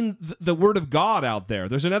 sending the word of God out there.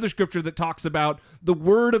 There's another scripture that talks about the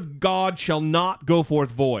word of God shall not go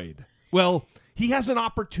forth void. Well, he has an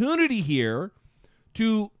opportunity here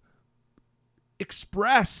to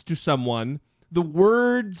express to someone the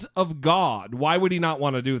words of God. Why would he not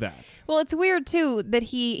want to do that? Well, it's weird, too, that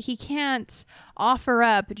he can't offer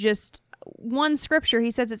up just one scripture. He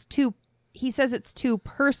says it's too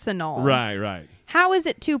personal. Right. How is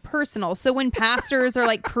it too personal? So when pastors are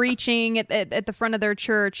like preaching at the front of their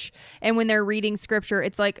church and when they're reading scripture,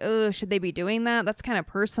 it's like, oh, should they be doing that? That's kind of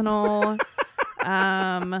personal.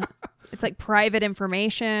 It's like private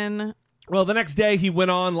information. Well, the next day he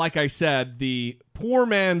went on, like I said, the poor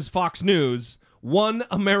man's Fox News, One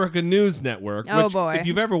American News Network. Oh, which, boy. If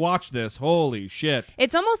you've ever watched this, holy shit.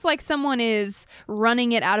 It's almost like someone is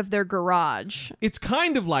running it out of their garage. It's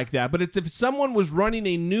kind of like that, but it's if someone was running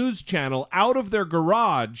a news channel out of their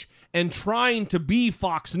garage and trying to be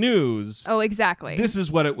Fox News. Oh, exactly. This is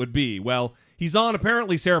what it would be. Well, he's on,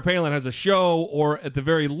 apparently Sarah Palin has a show, or at the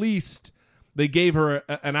very least, they gave her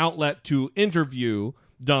an outlet to interview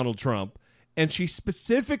Donald Trump, and she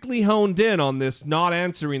specifically honed in on this not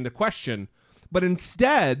answering the question. But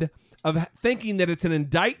instead of thinking that it's an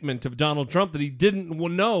indictment of Donald Trump that he didn't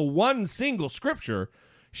know one single scripture,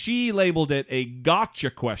 she labeled it a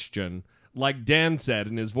gotcha question, like Dan said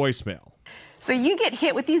in his voicemail. So you get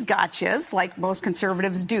hit with these gotchas, like most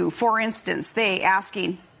conservatives do. For instance, they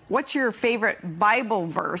asking, what's your favorite Bible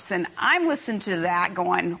verse? And I'm listening to that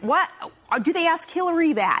going, what? Do they ask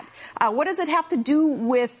Hillary that? What does it have to do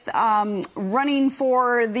with running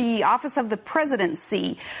for the office of the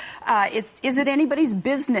presidency? Is it anybody's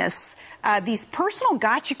business? These personal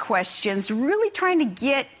gotcha questions really trying to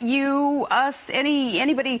get you, us,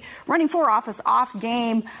 anybody running for office off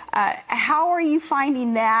game. How are you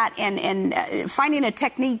finding that and finding a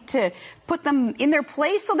technique to put them in their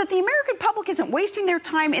place so that the American public isn't wasting their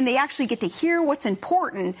time and they actually get to hear what's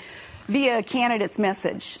important via a candidate's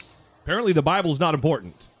message? Apparently the Bible's not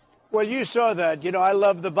important. Well, you saw that. I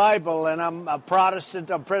love the Bible, and I'm a Protestant,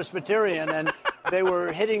 I'm Presbyterian, and they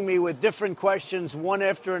were hitting me with different questions one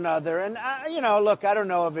after another. And, look, I don't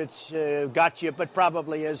know if it's gotcha, but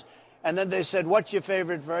probably is. And then they said, what's your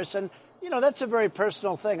favorite verse? And, that's a very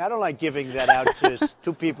personal thing. I don't like giving that out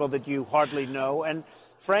to people that you hardly know. And,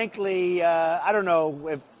 frankly, I don't know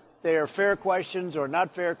if they are fair questions or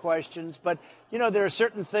not fair questions. But, there are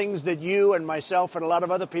certain things that you and myself and a lot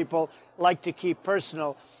of other people like to keep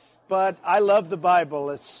personal. But I love the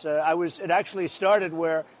Bible. It actually started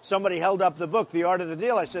where somebody held up the book, The Art of the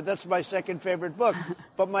Deal. I said, that's my second favorite book.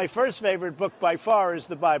 But my first favorite book by far is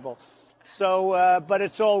the Bible. So, but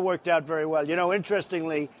it's all worked out very well.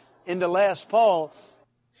 Interestingly, in the last poll,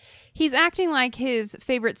 he's acting like his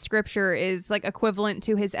favorite scripture is like equivalent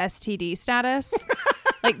to his STD status.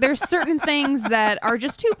 Like there's certain things that are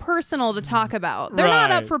just too personal to talk about. They're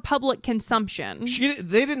not up for public consumption.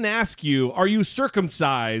 They didn't ask you, are you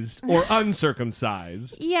circumcised or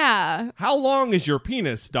uncircumcised? Yeah. How long is your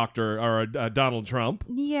penis, Donald Trump?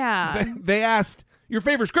 Yeah. They asked your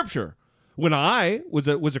favorite scripture. When I was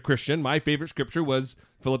a Christian, my favorite scripture was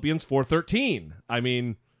Philippians 4:13. I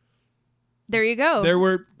mean, there you go. There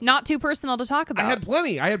were not too personal to talk about. I had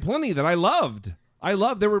plenty that I loved.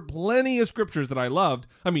 There were plenty of scriptures that I loved.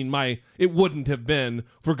 I mean, it wouldn't have been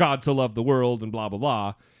for God so loved the world and blah, blah,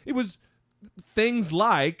 blah. It was things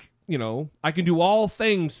like, I can do all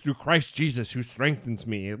things through Christ Jesus who strengthens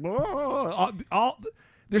me.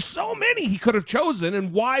 There's so many he could have chosen,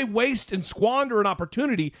 and why waste and squander an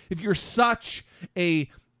opportunity if you're such a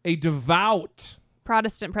devout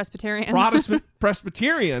Protestant Presbyterian?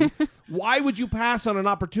 Why would you pass on an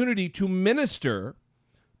opportunity to minister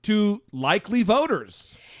to likely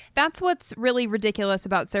voters? That's what's really ridiculous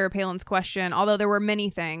about Sarah Palin's question, although there were many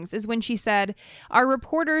things, is when she said, are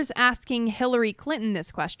reporters asking Hillary Clinton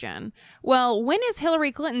this question? Well, when is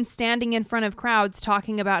Hillary Clinton standing in front of crowds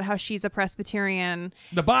talking about how she's a Presbyterian?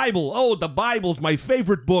 The Bible. The Bible's my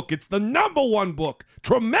favorite book. It's the #1 book.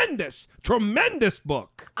 Tremendous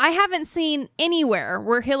book. I haven't seen anywhere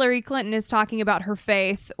where Hillary Clinton is talking about her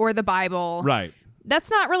faith or the Bible. Right.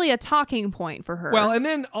 That's not really a talking point for her. Well, and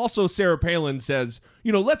then also Sarah Palin says,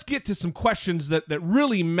 let's get to some questions that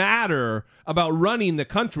really matter about running the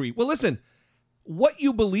country. Well, listen, what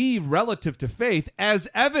you believe relative to faith, as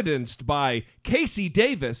evidenced by Casey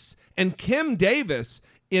Davis and Kim Davis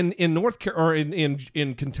in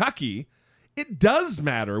Kentucky, it does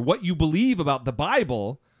matter what you believe about the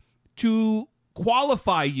Bible to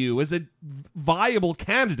qualify you as a viable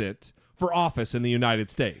candidate for office in the United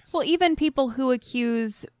States. Well, even people who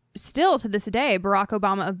accuse, still to this day, Barack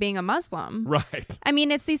Obama of being a Muslim. Right. I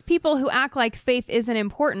mean, it's these people who act like faith isn't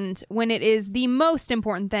important when it is the most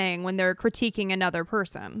important thing when they're critiquing another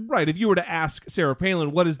person. Right. If you were to ask Sarah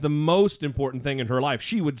Palin what is the most important thing in her life,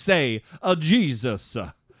 she would say, Jesus.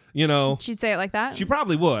 You know, she'd say it like that? She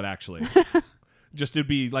probably would, actually. Just it'd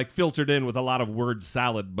be like filtered in with a lot of word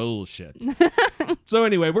salad bullshit. So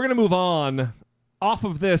anyway, we're going to move on off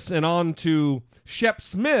of this and on to Shep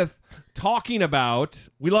Smith talking about,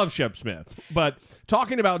 we love Shep Smith, but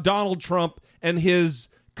talking about Donald Trump and his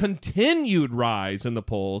continued rise in the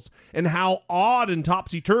polls and how odd and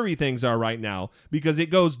topsy-turvy things are right now, because it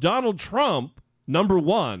goes Donald Trump, number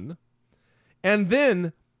 1, and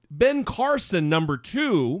then Ben Carson, number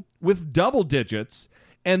 2, with double digits,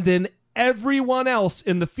 and then everyone else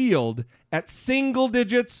in the field at single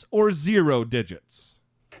digits or 0 digits.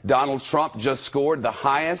 Donald Trump just scored the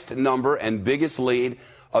highest number and biggest lead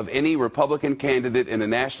of any Republican candidate in a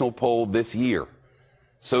national poll this year.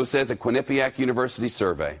 So says a Quinnipiac University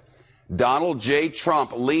survey. Donald J.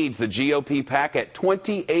 Trump leads the GOP pack at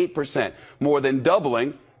 28%, more than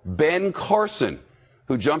doubling Ben Carson,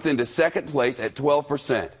 who jumped into second place at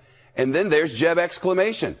 12%. And then there's Jeb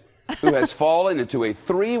Exclamation, who has fallen into a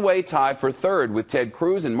 3-way tie for third with Ted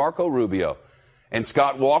Cruz and Marco Rubio. And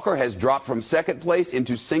Scott Walker has dropped from second place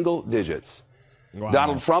into single digits. Wow.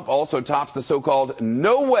 Donald Trump also tops the so-called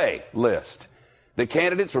no way list. The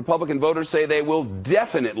candidates Republican voters say they will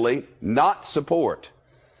definitely not support.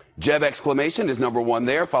 Jeb Exclamation is number 1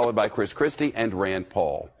 there, followed by Chris Christie and Rand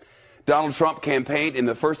Paul. Donald Trump campaigned in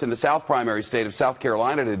the first in the South primary state of South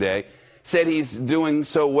Carolina today, said he's doing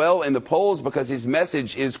so well in the polls because his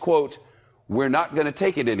message is, quote, we're not going to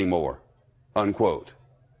take it anymore, unquote.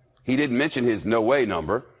 He didn't mention his no way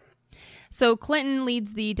number. So Clinton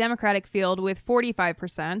leads the Democratic field with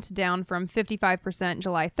 45%, down from 55%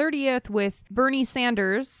 July 30th, with Bernie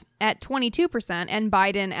Sanders at 22% and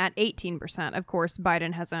Biden at 18%. Of course,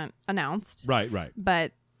 Biden hasn't announced. Right.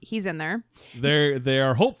 But he's in there. They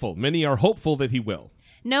are hopeful. Many are hopeful that he will.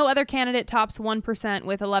 No other candidate tops 1%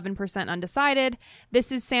 with 11% undecided.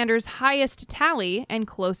 This is Sanders' highest tally and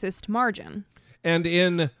closest margin. And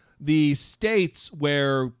in the states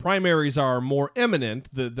where primaries are more imminent,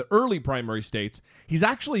 the early primary states, he's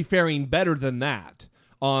actually faring better than that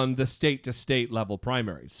on the state-to-state level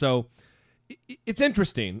primaries. So it's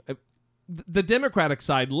interesting. The Democratic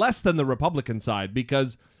side less than the Republican side,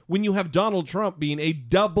 because when you have Donald Trump being a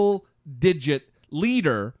double-digit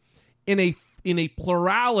leader in a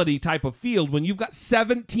plurality type of field, when you've got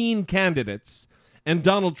 17 candidates and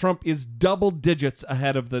Donald Trump is double digits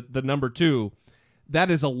ahead of the number 2, that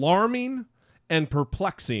is alarming and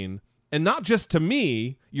perplexing. And not just to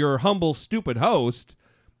me, your humble, stupid host.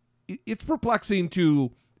 It's perplexing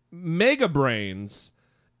to mega brains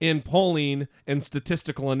in polling and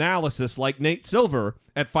statistical analysis like Nate Silver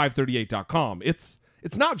at 538.com. It's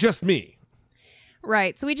not just me.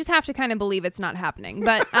 Right. So we just have to kind of believe it's not happening.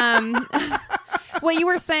 But what you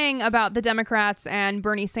were saying about the Democrats and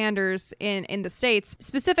Bernie Sanders in the states,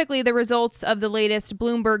 specifically the results of the latest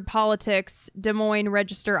Bloomberg Politics Des Moines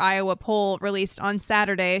Register Iowa poll released on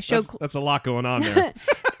Saturday that's a lot going on there.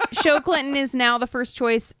 show Clinton is now the first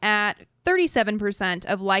choice at 37%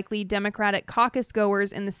 of likely Democratic caucus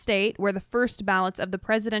goers in the state, where the first ballots of the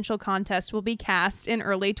presidential contest will be cast in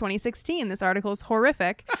early 2016. This article is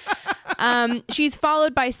horrific. She's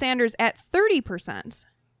followed by Sanders at 30%.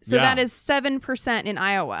 So that is 7% in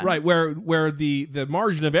Iowa. Right, where the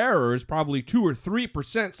margin of error is probably 2 or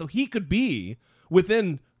 3%. So he could be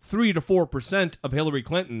within 3 to 4% of Hillary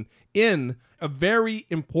Clinton in a very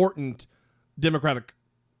important Democratic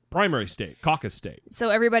primary state, caucus state. So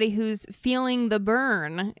everybody who's feeling the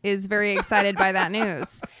burn is very excited by that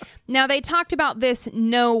news. Now, they talked about this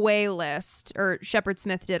no way list, or Shepard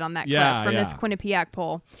Smith did on that clip from this Quinnipiac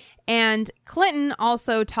poll. And Clinton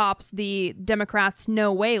also tops the Democrats'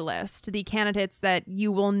 no way list, the candidates that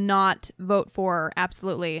you will not vote for,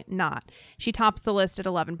 absolutely not. She tops the list at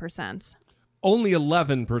 11%. Only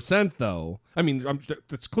 11%, though. I mean,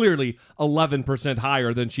 it's clearly 11%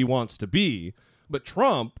 higher than she wants to be. But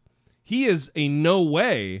Trump, he is a no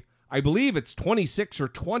way. I believe it's 26 or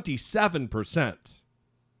 27%.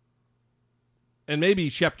 And maybe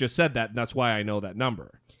Shep just said that, and that's why I know that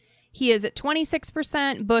number. He is at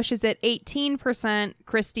 26%. Bush is at 18%.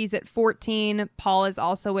 Christie's at 14%. Paul is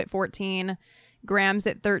also at 14%. Graham's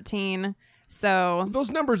at 13. So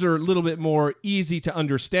those numbers are a little bit more easy to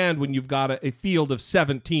understand when you've got a field of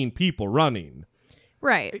 17 people running.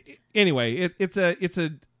 Right. Anyway, it's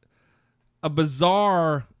a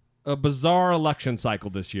bizarre election cycle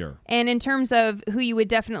this year. And in terms of who you would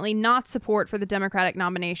definitely not support for the Democratic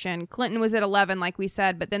nomination, Clinton was at 11, like we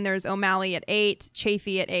said, but then there's O'Malley at 8,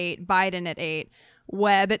 Chafee at 8, Biden at 8,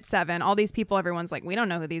 Webb at 7. All these people, everyone's like, we don't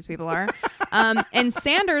know who these people are. And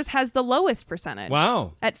Sanders has the lowest percentage.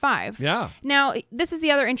 Wow. At 5. Yeah. Now, this is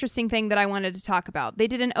the other interesting thing that I wanted to talk about. They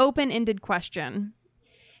did an open-ended question,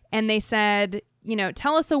 and they said,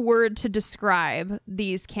 tell us a word to describe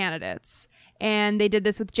these candidates. And they did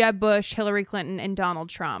this with Jeb Bush, Hillary Clinton, and Donald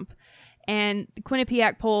Trump. And the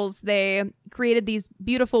Quinnipiac polls, they created these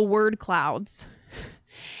beautiful word clouds.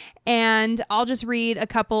 And I'll just read a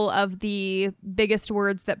couple of the biggest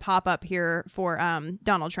words that pop up here for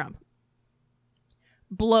Donald Trump.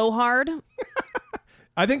 Blowhard.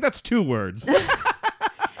 I think that's 2 words.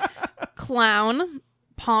 Clown.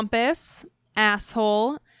 Pompous.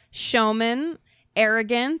 Asshole. Showman.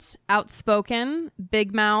 Arrogant, outspoken,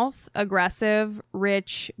 big mouth, aggressive,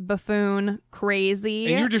 rich, buffoon, crazy.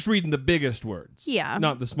 And you're just reading the biggest words. Yeah.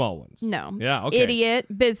 Not the small ones. No. Yeah, okay.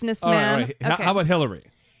 Idiot, businessman. All right. Okay. How about Hillary?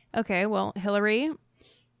 Okay, well, Hillary.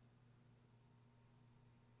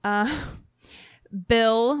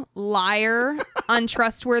 Bill, liar,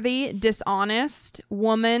 untrustworthy, dishonest,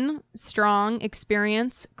 woman, strong,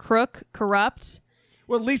 experience, crook, corrupt.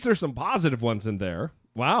 Well, at least there's some positive ones in there.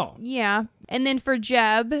 Wow. Yeah. And then for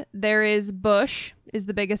Jeb, there is Bush is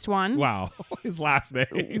the biggest one. Wow. His last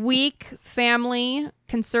name. Weak, family,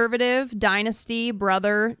 conservative, dynasty,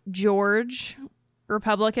 brother, George,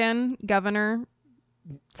 Republican, governor.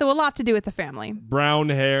 So a lot to do with the family. Brown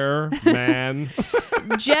hair, man.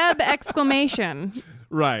 Jeb, exclamation.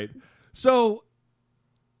 Right. So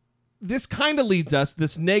this kind of leads us,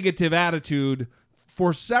 this negative attitude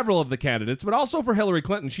for several of the candidates, but also for Hillary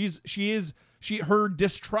Clinton. Her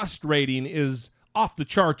distrust rating is off the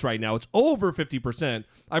charts right now. It's over 50%.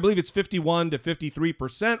 I believe it's 51 to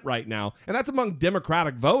 53% right now, and that's among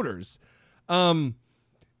Democratic voters.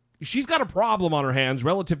 She's got a problem on her hands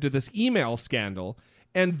relative to this email scandal,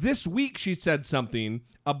 and this week she said something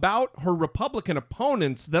about her Republican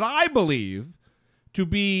opponents that I believe to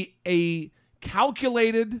be a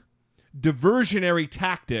calculated diversionary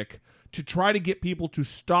tactic to try to get people to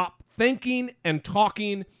stop thinking and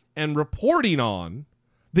talking and reporting on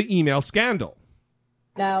the email scandal.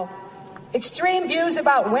 Now, extreme views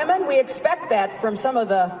about women, we expect that from some of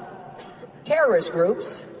the terrorist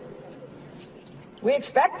groups. We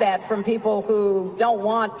expect that from people who don't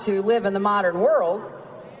want to live in the modern world.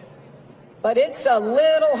 But it's a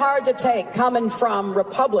little hard to take coming from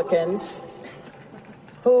Republicans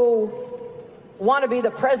who want to be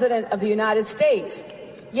the president of the United States.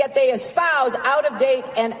 Yet they espouse out-of-date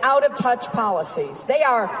and out-of-touch policies. They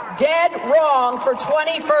are dead wrong for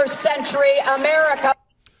 21st century America.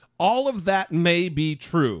 All of that may be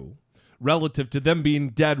true relative to them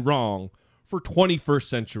being dead wrong for 21st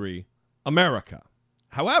century America.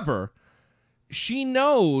 However, she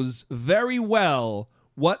knows very well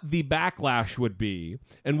what the backlash would be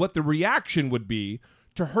and what the reaction would be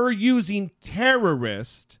to her using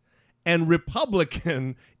terrorist and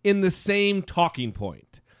Republican in the same talking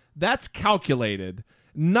point. That's calculated.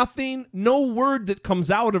 No word that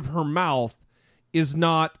comes out of her mouth is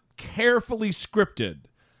not carefully scripted,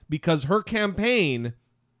 because her campaign,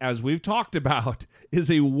 as we've talked about,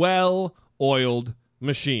 is a well-oiled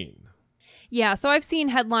machine. Yeah, so I've seen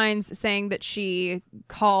headlines saying that she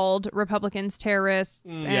called Republicans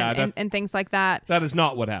terrorists and things like that. That is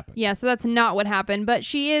not what happened. Yeah, so that's not what happened. But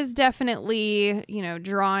she is definitely,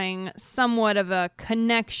 drawing somewhat of a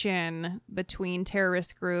connection between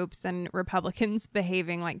terrorist groups and Republicans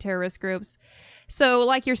behaving like terrorist groups. So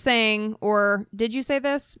like you're saying, or did you say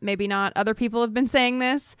this? Maybe not. Other people have been saying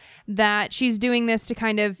this, that she's doing this to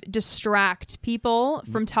kind of distract people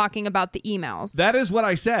from talking about the emails. That is what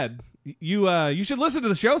I said. You should listen to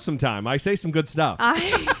the show sometime. I say some good stuff.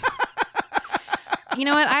 You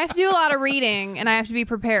know what? I have to do a lot of reading, and I have to be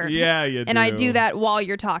prepared. Yeah, you do. And I do that while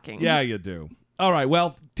you're talking. Yeah, you do. All right,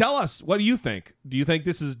 well, tell us, what do you think? Do you think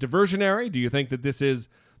this is diversionary? Do you think that this is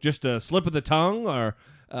just a slip of the tongue or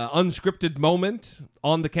unscripted moment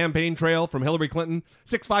on the campaign trail from Hillary Clinton?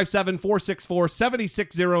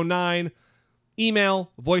 657-464-7609.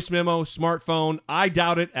 Email, voice memo, smartphone, I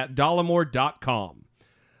doubt it at Dollemore.com.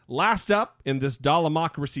 Last up in this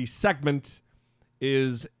Dollemocracy segment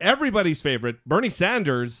is everybody's favorite, Bernie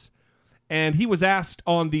Sanders, and he was asked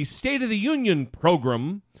on the State of the Union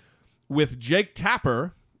program with Jake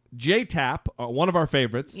Tapper, J-Tap, one of our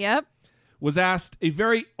favorites. Yep. was asked a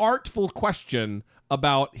very artful question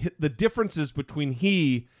about the differences between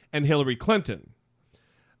he and Hillary Clinton.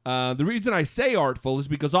 The reason I say artful is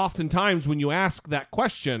because oftentimes when you ask that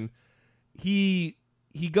question, he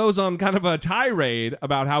goes on kind of a tirade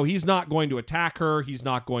about how he's not going to attack her. He's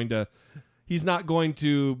not going to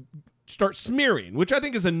start smearing, which I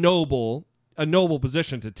think is a noble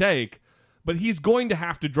position to take. But he's going to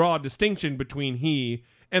have to draw a distinction between he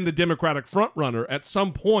and the Democratic frontrunner at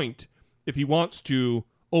some point if he wants to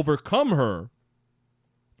overcome her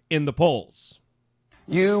in the polls.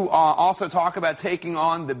 You also talk about taking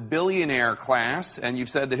on the billionaire class, and you've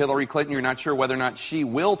said that Hillary Clinton, you're not sure whether or not she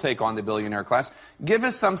will take on the billionaire class. Give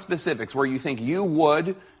us some specifics where you think you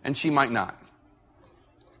would and she might not.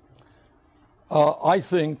 I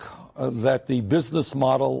think that the business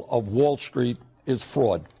model of Wall Street is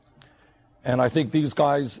fraud. And I think these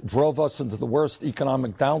guys drove us into the worst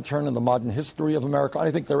economic downturn in the modern history of America. I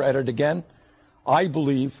think they're at it again. I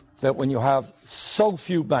believe that when you have so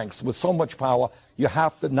few banks with so much power, you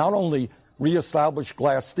have to not only reestablish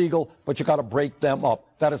Glass-Steagall, but you got to break them up.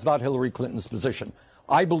 That is not Hillary Clinton's position.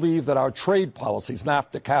 I believe that our trade policies,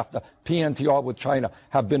 NAFTA, CAFTA, PNTR with China,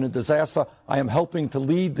 have been a disaster. I am helping to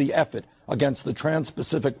lead the effort against the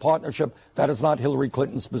Trans-Pacific Partnership. That is not Hillary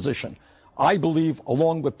Clinton's position. I believe,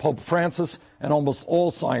 along with Pope Francis and almost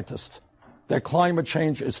all scientists, that climate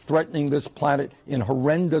change is threatening this planet in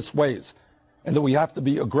horrendous ways, and that we have to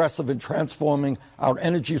be aggressive in transforming our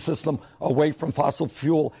energy system away from fossil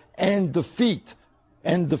fuel and defeat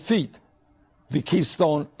the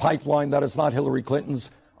Keystone Pipeline. That is not Hillary Clinton's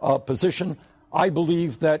position. I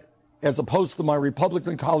believe that, as opposed to my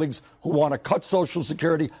Republican colleagues who want to cut Social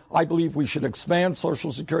Security, I believe we should expand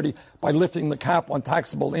Social Security by lifting the cap on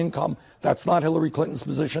taxable income. That's not Hillary Clinton's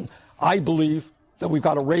position. I believe that we've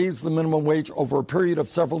got to raise the minimum wage over a period of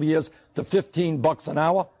several years to $15 an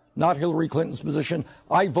hour. Not Hillary Clinton's position.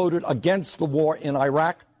 I voted against the war in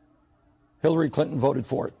Iraq. Hillary Clinton voted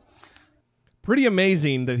for it. Pretty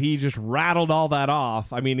amazing that he just rattled all that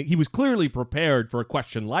off. I mean, he was clearly prepared for a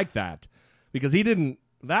question like that because he didn't.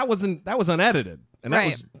 That was unedited, and that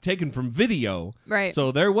was taken from video. Right.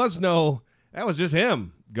 So there was no. That was just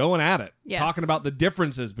him going at it, yes, talking about the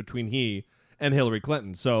differences between he and Hillary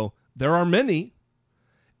Clinton. So there are many,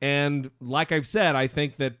 and like I've said, I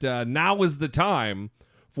think that now is the time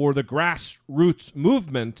for the grassroots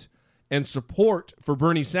movement and support for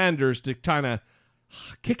Bernie Sanders to kind of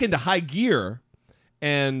kick into high gear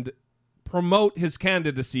and promote his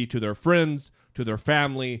candidacy to their friends, to their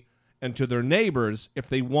family, and to their neighbors if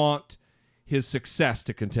they want his success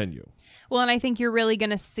to continue. Well, and I think you're really going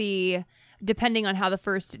to see, depending on how the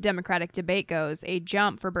first Democratic debate goes, a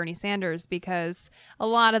jump for Bernie Sanders because a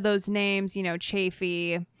lot of those names,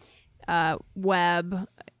 Chafee, Webb,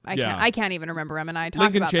 I can't even remember him, and I talk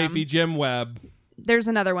Lincoln about Chafee, them. Jim Webb. There's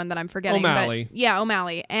another one that I'm forgetting. O'Malley.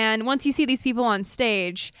 O'Malley. And once you see these people on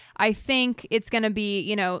stage, I think it's going to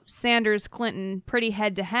be, Sanders, Clinton, pretty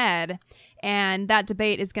head-to-head. And that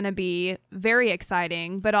debate is going to be very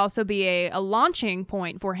exciting, but also be a launching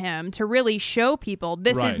point for him to really show people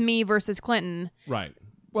this is me versus Clinton. Right.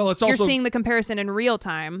 Well, it's also... You're seeing the comparison in real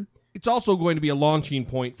time. It's also going to be a launching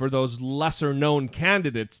point for those lesser-known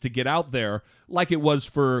candidates to get out there, like it was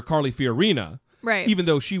for Carly Fiorina. Right. Even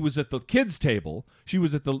though she was at the kids' table, she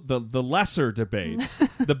was at the lesser debate,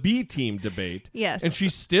 the B team debate. Yes. And she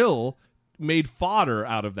still made fodder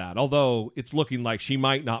out of that, although it's looking like she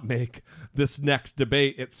might not make this next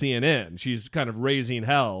debate at CNN. She's kind of raising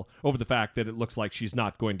hell over the fact that it looks like she's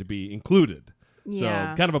not going to be included.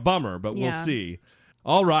 Yeah. So kind of a bummer, but we'll see.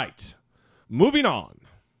 All right. Moving on.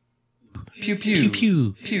 Pew pew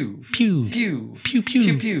pew pew pew pew pew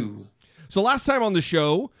pew pew. So last time on the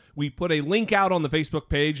show, we put a link out on the Facebook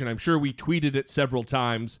page, and I'm sure we tweeted it several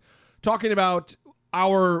times, talking about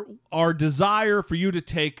our desire for you to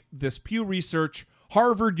take this Pew Research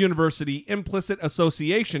Harvard University Implicit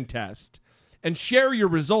Association test and share your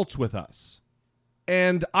results with us.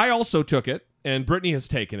 And I also took it, and Brittany has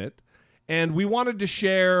taken it, and we wanted to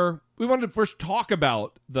first talk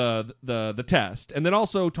about the test, and then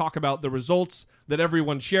also talk about the results that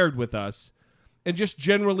everyone shared with us, and just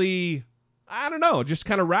generally, I don't know, just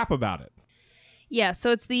kind of rap about it. Yeah,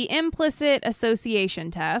 so it's the implicit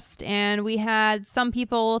association test, and we had some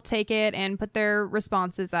people take it and put their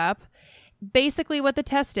responses up. Basically what the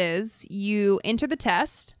test is, you enter the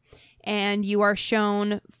test, and you are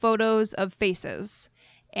shown photos of faces,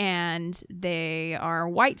 and they are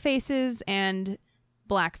white faces and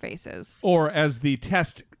black faces. Or as the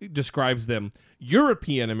test describes them,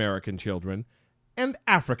 European American children and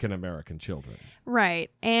African American children.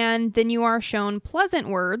 Right, and then you are shown pleasant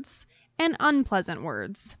words and unpleasant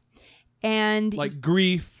words. And like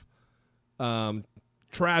grief,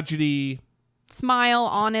 tragedy. Smile,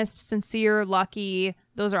 honest, sincere, lucky.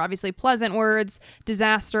 Those are obviously pleasant words.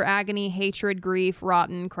 Disaster, agony, hatred, grief,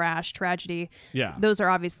 rotten, crash, tragedy. Yeah. Those are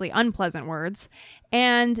obviously unpleasant words.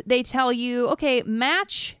 And they tell you, okay,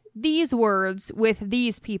 match these words with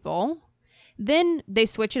these people. Then they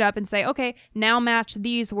switch it up and say, okay, now match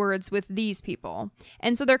these words with these people.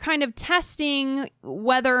 And so they're kind of testing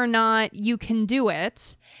whether or not you can do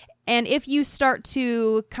it. And if you start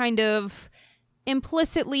to kind of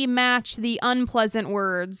implicitly match the unpleasant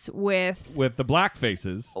words with the black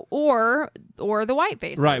faces or the white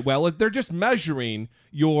faces. Right. Well, they're just measuring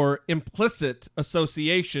your implicit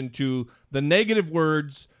association to the negative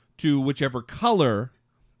words to whichever color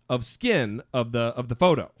of skin of the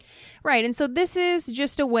photo. Right. And so this is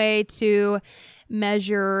just a way to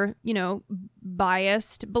measure,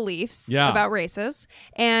 biased beliefs about races.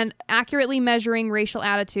 And accurately measuring racial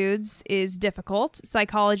attitudes is difficult.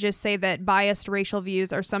 Psychologists say that biased racial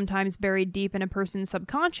views are sometimes buried deep in a person's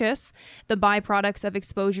subconscious, the byproducts of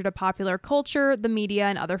exposure to popular culture, the media,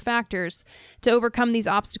 and other factors. To overcome these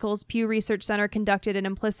obstacles, Pew Research Center conducted an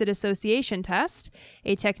implicit association test,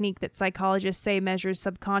 a technique that psychologists say measures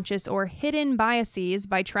subconscious or hidden biases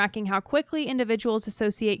by tracking how quickly individuals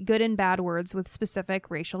associate good and bad words with specific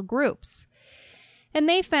racial groups. And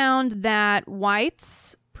they found that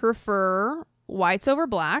whites prefer whites over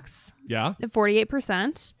blacks,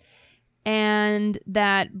 48%, and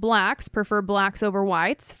that blacks prefer blacks over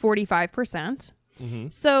whites, 45%. Mm-hmm.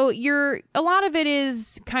 So a lot of it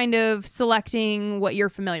is kind of selecting what you're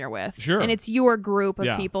familiar with. Sure. And it's your group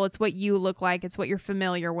of people. It's what you look like. It's what you're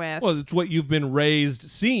familiar with. Well, it's what you've been raised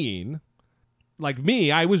seeing. Like me,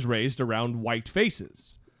 I was raised around white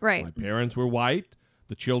faces. Right. My parents were white.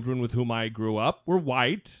 The children with whom I grew up were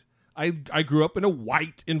white. I grew up in a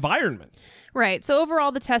white environment. Right. So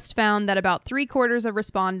overall, the test found that about 3/4 of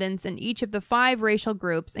respondents in each of the 5 racial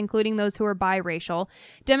groups, including those who are biracial,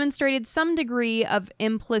 demonstrated some degree of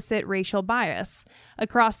implicit racial bias.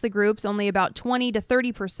 Across the groups, only about 20 to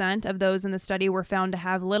 30% of those in the study were found to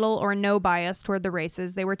have little or no bias toward the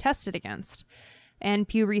races they were tested against. And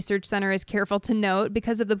Pew Research Center is careful to note,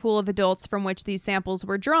 because of the pool of adults from which these samples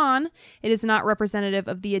were drawn, it is not representative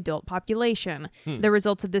of the adult population. The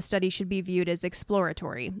results of this study should be viewed as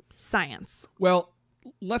exploratory science. Well,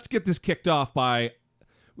 let's get this kicked off by,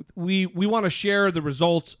 we want to share the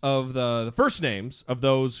results of the first names of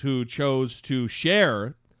those who chose to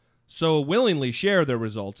so willingly share their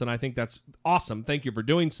results, and I think that's awesome. Thank you for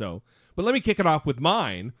doing so. But let me kick it off with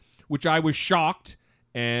mine, which I was shocked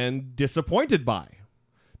and disappointed by,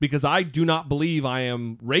 because I do not believe I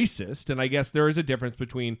am racist, and I guess there is a difference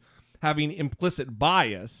between having implicit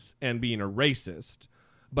bias and being a racist.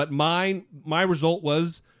 But my result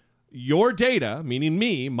was, your data, meaning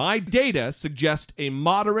me, my data suggest a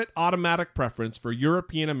moderate automatic preference for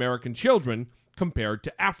European American children compared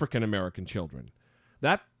to African American children.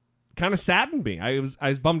 That kind of saddened me. I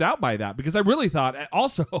was bummed out by that, because I really thought,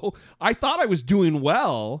 also, I thought I was doing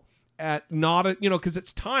well at not, because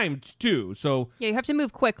it's timed too. So yeah, you have to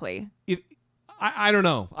move quickly. I don't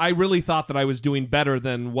know. I really thought that I was doing better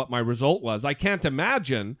than what my result was. I can't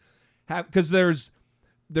imagine, because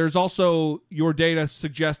there's also, your data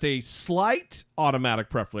suggest a slight automatic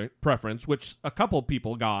preference, which a couple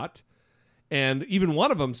people got, and even one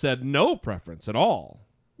of them said no preference at all.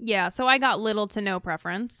 Yeah, so I got little to no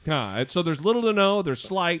preference. So there's little to no, there's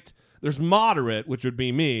slight, there's moderate, which would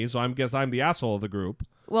be me, so I guess I'm the asshole of the group.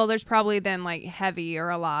 Well, there's probably then like heavy or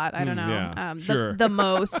a lot. I don't know. Yeah, sure. The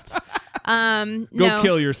most. Go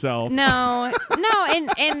kill yourself. No,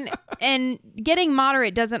 and getting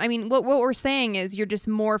moderate doesn't. I mean, what we're saying is you're just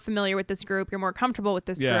more familiar with this group. You're more comfortable with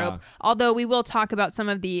this group. Although we will talk about some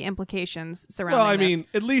of the implications surrounding. Well, I mean,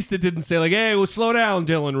 at least it didn't say like, "Hey, well, slow down,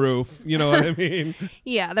 Dylan Roof." You know what I mean?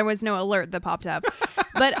 Yeah, there was no alert that popped up.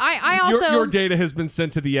 But I also your data has been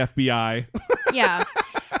sent to the FBI. Yeah.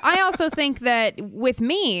 I also think that with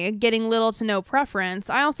me getting little to no preference,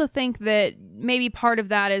 I also think that maybe part of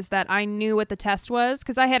that is that I knew what the test was,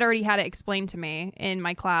 because I had already had it explained to me in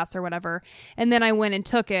my class or whatever. And then I went and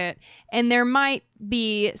took it. And there might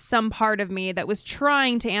be some part of me that was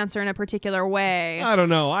trying to answer in a particular way. I don't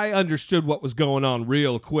know. I understood what was going on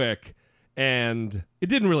real quick, and it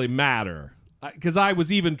didn't really matter. Because I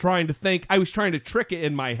was even trying to think, I was trying to trick it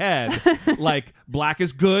in my head, like black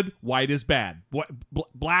is good, white is bad.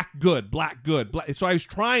 Black good, black good. So I was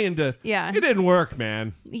trying to, it didn't work,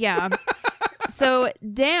 man. Yeah. So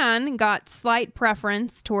Dan got slight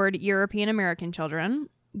preference toward European American children.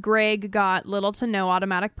 Greg got little to no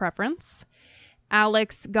automatic preference.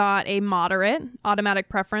 Alex got a moderate automatic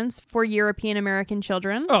preference for European American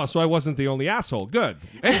children. Oh, so I wasn't the only asshole. Good.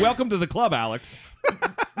 Hey, welcome to the club, Alex.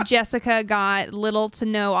 Jessica got little to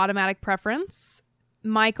no automatic preference.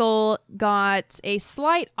 Michael got a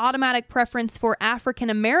slight automatic preference for African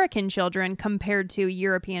American children compared to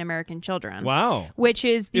European American children. Wow. Which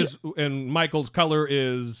is and Michael's color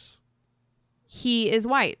is? He is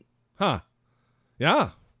white. Huh. Yeah.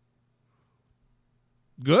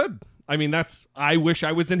 Good. I mean, I wish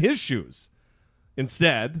I was in his shoes.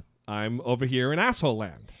 Instead, I'm over here in asshole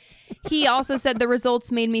land. He also said the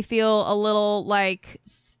results made me feel a little like,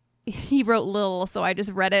 he wrote little, so I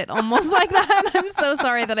just read it almost like that. I'm so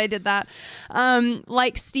sorry that I did that.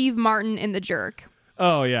 Like Steve Martin in The Jerk.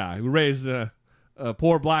 Oh, yeah. Who raised a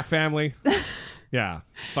poor black family. Yeah.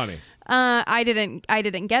 Funny. I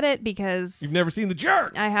didn't get it because you've never seen The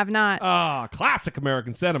Jerk. I have not. Classic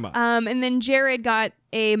American cinema. And then Jared got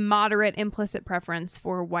a moderate implicit preference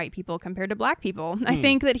for white people compared to black people. I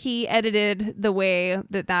think that he edited the way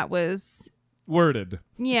that was worded.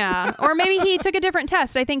 Yeah. Or maybe he took a different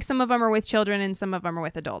test. I think some of them are with children and some of them are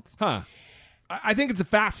with adults. Huh. I think it's a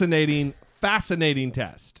fascinating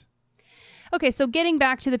test. Okay, so getting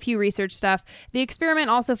back to the Pew Research stuff, the experiment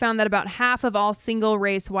also found that about half of all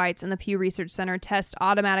single-race whites in the Pew Research Center test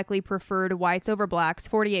automatically preferred whites over blacks,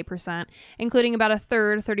 48%, including about a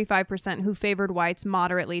third, 35%, who favored whites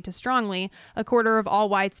moderately to strongly. A quarter of all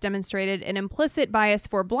whites demonstrated an implicit bias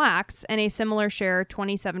for blacks, and a similar share,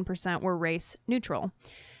 27%, were race neutral.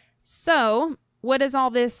 So, what does all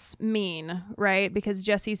this mean, right? Because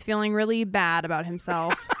Jesse's feeling really bad about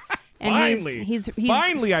himself. And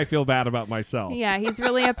Finally, I feel bad about myself. Yeah, he's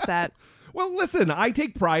really upset. Well, listen, I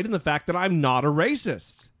take pride in the fact that I'm not a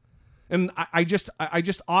racist. And I just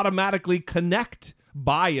automatically connect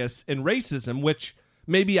bias and racism, which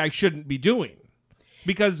maybe I shouldn't be doing.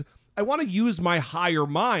 Because I want to use my higher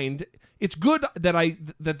mind. It's good that I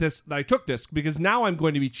took this, because now I'm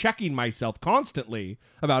going to be checking myself constantly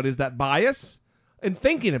about, is that bias? And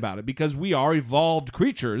thinking about it, because we are evolved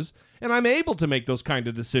creatures, and I'm able to make those kind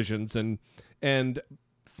of decisions and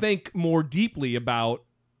think more deeply about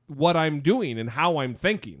what I'm doing and how I'm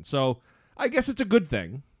thinking. So I guess it's a good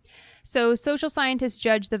thing. So social scientists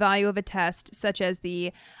judge the value of a test such as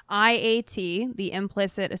the IAT, the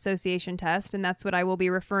Implicit Association Test, and that's what I will be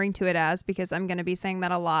referring to it as because I'm going to be saying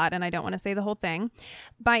that a lot and I don't want to say the whole thing,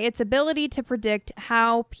 by its ability to predict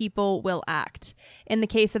how people will act. In the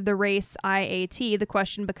case of the race IAT, the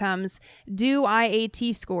question becomes, do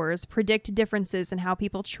IAT scores predict differences in how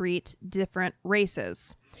people treat different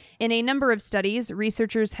races? In a number of studies,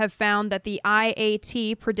 researchers have found that the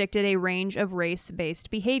IAT predicted a range of race-based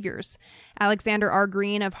behaviors. Alexander R.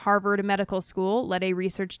 Green of Harvard Medical School led a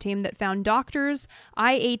research team that found doctors'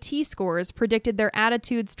 IAT scores predicted their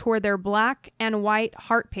attitudes toward their black and white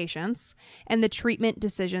heart patients and the treatment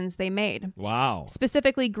decisions they made. Wow.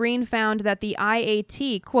 Specifically, Green found that the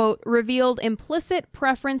IAT, quote, revealed implicit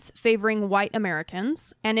preference favoring white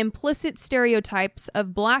Americans and implicit stereotypes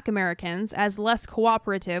of black Americans as less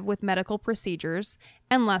cooperative with medical procedures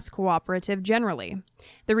and less cooperative generally.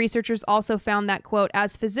 The researchers also found that, quote,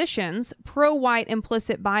 as physicians, pro-white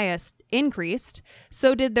implicit bias increased,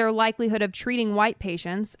 so did their likelihood of treating white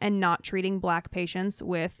patients and not treating black patients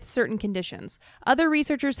with certain conditions. Other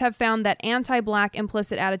researchers have found that anti-black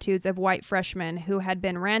implicit attitudes of white freshmen who had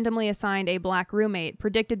been randomly assigned a black roommate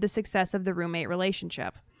predicted the success of the roommate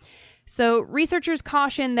relationship. So researchers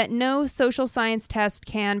caution that no social science test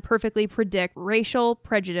can perfectly predict racial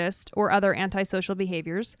prejudice or other antisocial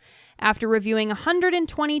behaviors. After reviewing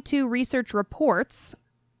 122 research reports,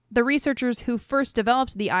 the researchers who first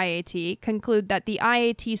developed the IAT conclude that the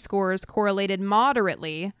IAT scores correlated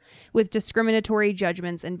moderately with discriminatory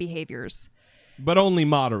judgments and behaviors. But only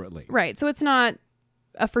moderately. Right, so it's not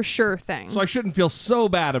a for sure thing. So I shouldn't feel so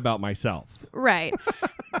bad about myself. Right.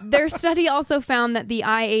 Their study also found that the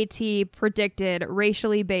IAT predicted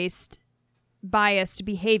racially based biased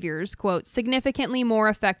behaviors, quote, significantly more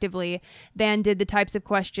effectively than did the types of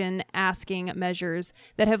question asking measures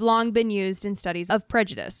that have long been used in studies of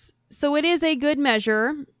prejudice. So it is a good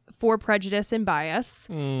measure for prejudice and bias.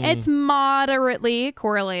 It's moderately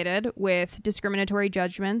correlated with discriminatory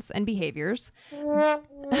judgments and behaviors. But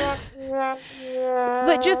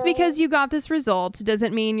just because you got this result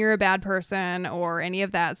doesn't mean you're a bad person or any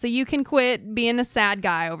of that. So you can quit being a sad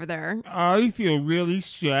guy over there. I feel really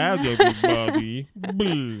sad, everybody.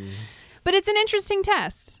 But it's an interesting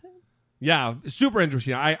test. Yeah, super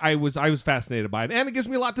interesting. I was fascinated by it, and it gives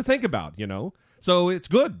me a lot to think about, you know? So it's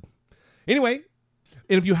good. Anyway,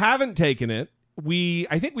 and if you haven't taken it,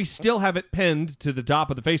 I think we still have it pinned to the top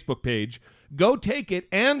of the Facebook page. Go take it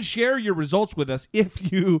and share your results with us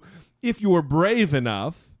if you are brave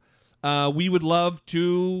enough. We would love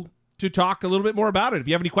to talk a little bit more about it. If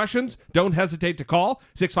you have any questions, don't hesitate to call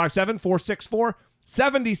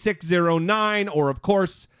 657-464-7609, or of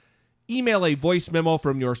course, email a voice memo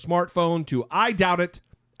from your smartphone to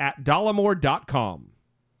idoubtit@dollemore.com.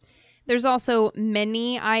 There's also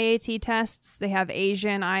many IAT tests. They have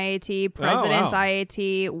Asian IAT, President's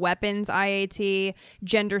IAT, Weapons IAT,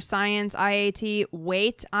 Gender Science IAT,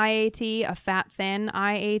 Weight IAT, a fat thin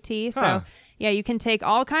IAT. So, yeah, you can take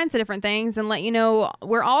all kinds of different things and let you know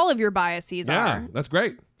where all of your biases are. Yeah, that's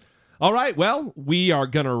great. All right, well, we are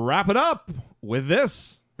going to wrap it up with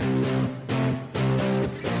this.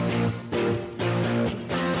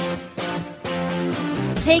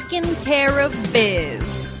 Taking care of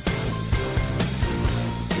biz.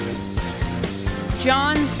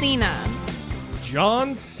 John Cena.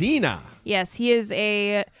 John Cena. Yes, he is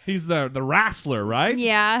He's the wrestler, right?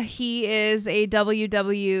 Yeah, he is a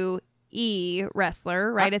WWE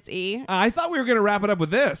wrestler, right? It's E. I thought we were going to wrap it up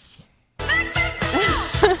with this.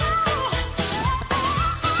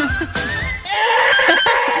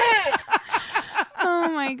 Oh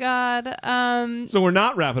my God. So we're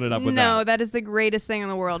not wrapping it up with that. No, that is the greatest thing in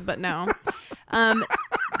the world, but no.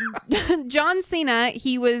 John Cena,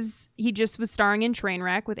 he just was starring in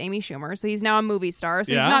Trainwreck with Amy Schumer, so he's now a movie star.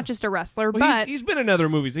 So he's not just a wrestler, but he's been in other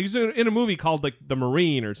movies. He's in a movie called like The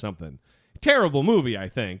Marine or something. Terrible movie, I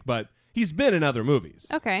think, but he's been in other movies.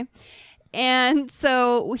 Okay. And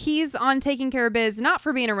so he's on Taking Care of Biz, not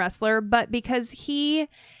for being a wrestler, but because he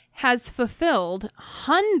has fulfilled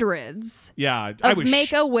hundreds of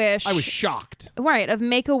Make-A-Wish. I was shocked. Right, of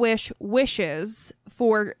Make-A-Wish wishes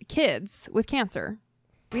for kids with cancer.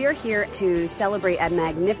 We are here to celebrate a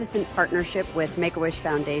magnificent partnership with Make-A-Wish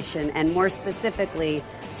Foundation, and more specifically,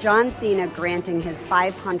 John Cena granting his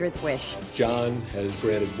 500th wish. John has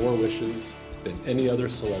granted more wishes than any other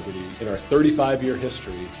celebrity in our 35-year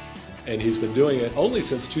history, and he's been doing it only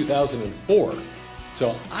since 2004.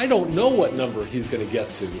 So I don't know what number he's going to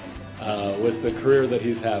get to with the career that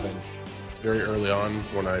he's having. Very early on,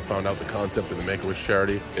 when I found out the concept of the Make-A-Wish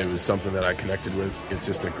charity, it was something that I connected with. It's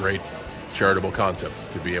just a great charitable concept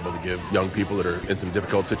to be able to give young people that are in some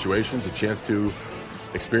difficult situations a chance to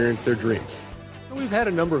experience their dreams. We've had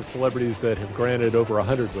a number of celebrities that have granted over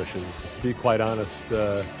 100 wishes. To be quite honest,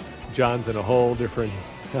 John's in a whole different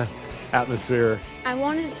atmosphere. I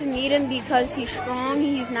wanted to meet him because he's strong,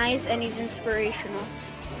 he's nice, and he's inspirational.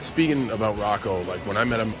 Speaking about Rocco, like when I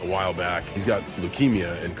met him a while back, he's got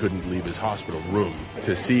leukemia and couldn't leave his hospital room.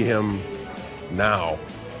 To see him now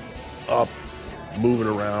up, moving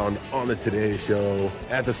around on the Today Show,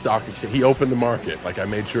 at the stock exchange, he opened the market. Like I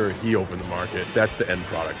made sure he opened the market. That's the end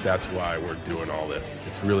product. That's why we're doing all this.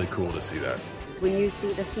 It's really cool to see that. When you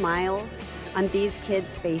see the smiles on these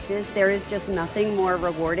kids' faces, there is just nothing more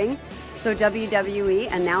rewarding. So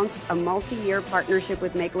WWE announced a multi-year partnership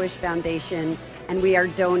with Make-A-Wish Foundation, and we are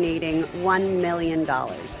donating $1 million.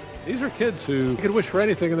 These are kids who could wish for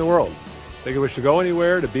anything in the world. They could wish to go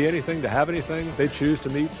anywhere, to be anything, to have anything. They choose to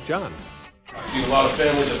meet John. I've seen a lot of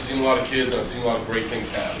families, I've seen a lot of kids, and I've seen a lot of great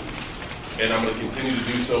things happen. And I'm going to continue to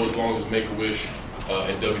do so as long as Make-A-Wish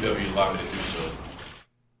and WWE allow me to do so.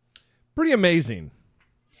 Pretty amazing.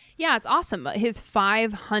 Yeah, it's awesome. His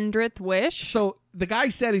 500th wish. So the guy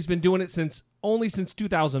said he's been doing it since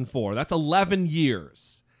 2004. That's 11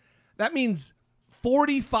 years. That means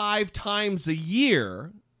 45 times a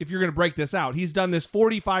year, if you're going to break this out. He's done this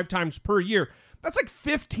 45 times per year. That's like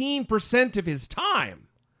 15% of his time.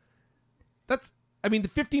 The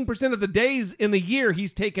 15% of the days in the year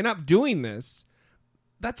he's taken up doing this.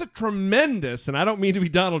 That's a tremendous, and I don't mean to be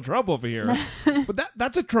Donald Trump over here, but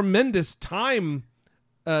that's a tremendous time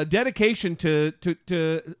dedication to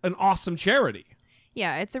an awesome charity.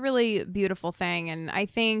 Yeah, it's a really beautiful thing. And I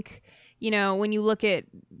think, when you look at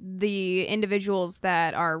the individuals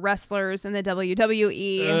that are wrestlers in the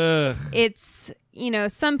WWE, it's,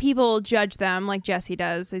 some people judge them like Jesse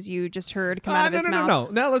does, as you just heard come out of his mouth. No.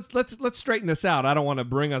 Now let's straighten this out. I don't want to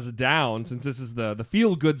bring us down, since this is the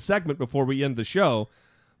feel-good segment before we end the show.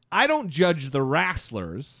 I don't judge the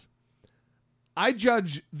wrestlers. I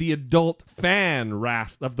judge the adult fan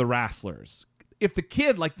of the wrestlers. If the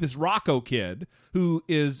kid, like this Rocco kid, who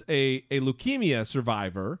is a leukemia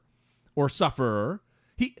survivor or sufferer,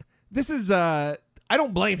 I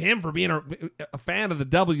don't blame him for being a fan of the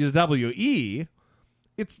WWE.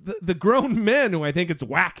 It's the grown men who I think it's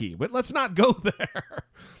wacky, but let's not go there.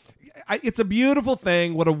 It's a beautiful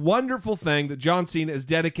thing. What a wonderful thing that John Cena is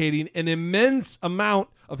dedicating an immense amount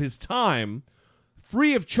of his time,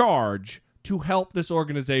 free of charge, to help this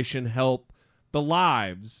organization help the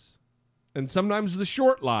lives, and sometimes the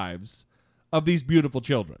short lives, of these beautiful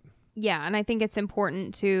children. Yeah, and I think it's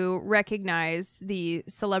important to recognize the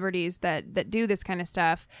celebrities that do this kind of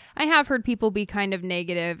stuff. I have heard people be kind of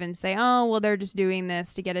negative and say, oh, well, they're just doing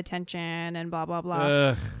this to get attention and blah, blah,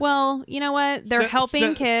 blah. Well, you know what? They're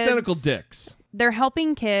helping kids. Cynical dicks. They're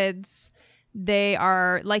helping kids. They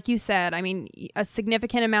are, like you said, I mean, a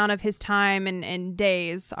significant amount of his time and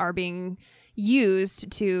days are being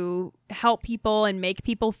used to help people and make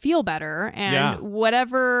people feel better. And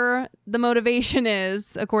whatever the motivation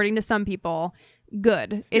is, according to some people,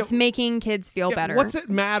 good. It's making kids feel better. What's it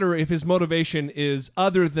matter if his motivation is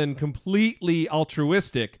other than completely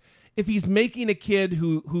altruistic? If he's making a kid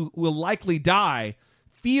who will likely die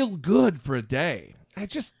feel good for a day.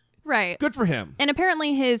 Right. Good for him. And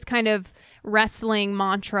apparently his kind of wrestling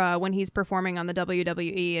mantra when he's performing on the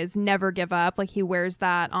WWE is never give up. Like, he wears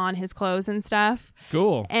that on his clothes and stuff.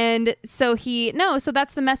 Cool. And so so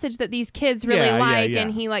that's the message that these kids really like.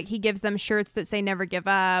 And he gives them shirts that say never give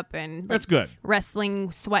up, and that's good.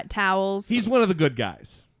 Wrestling sweat towels. He's one of the good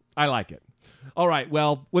guys. I like it. All right.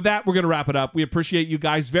 Well, with that, we're going to wrap it up. We appreciate you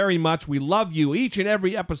guys very much. We love you each and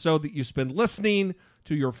every episode that you spend listening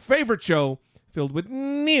to your favorite show, filled with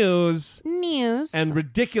news and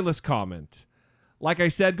ridiculous comment. Like I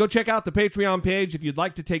said, go check out the Patreon page if you'd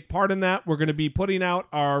like to take part in that. We're going to be putting out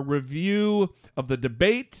our review of the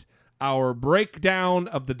debate, our breakdown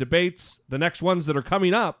of the debates, the next ones that are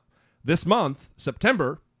coming up this month,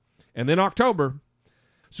 September, and then October.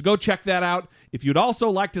 So go check that out. If you'd also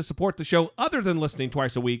like to support the show other than listening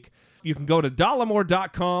twice a week, you can go to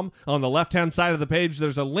Dollemore.com. On the left-hand side of the page,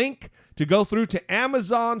 there's a link to go through to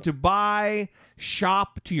Amazon to buy,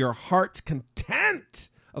 shop to your heart's content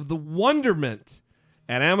of the wonderment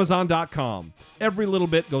at Amazon.com. Every little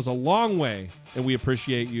bit goes a long way, and we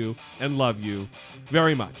appreciate you and love you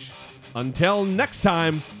very much. Until next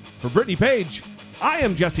time, for Brittany Page, I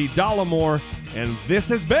am Jesse Dollemore, and this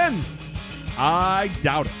has been I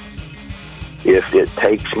Doubt It. If it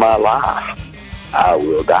takes my life, I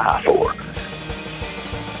will die for it.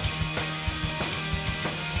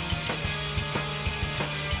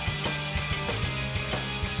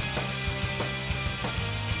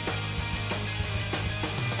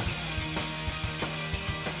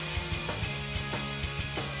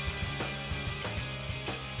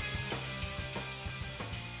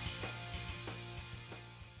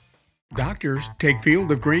 Doctors take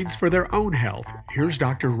Field of Greens for their own health. Here's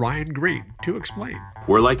Dr. Ryan Green to explain.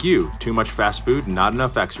 We're like you, too much fast food and not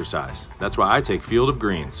enough exercise. That's why I take Field of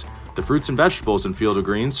Greens. The fruits and vegetables in Field of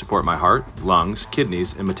Greens support my heart, lungs,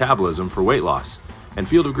 kidneys, and metabolism for weight loss. And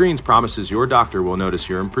Field of Greens promises your doctor will notice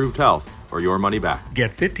your improved health or your money back.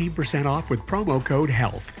 Get 15% off with promo code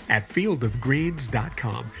HEALTH at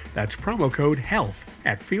fieldofgreens.com. That's promo code HEALTH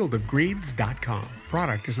at fieldofgreens.com.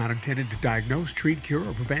 Product is not intended to diagnose, treat, cure,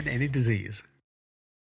 or prevent any disease.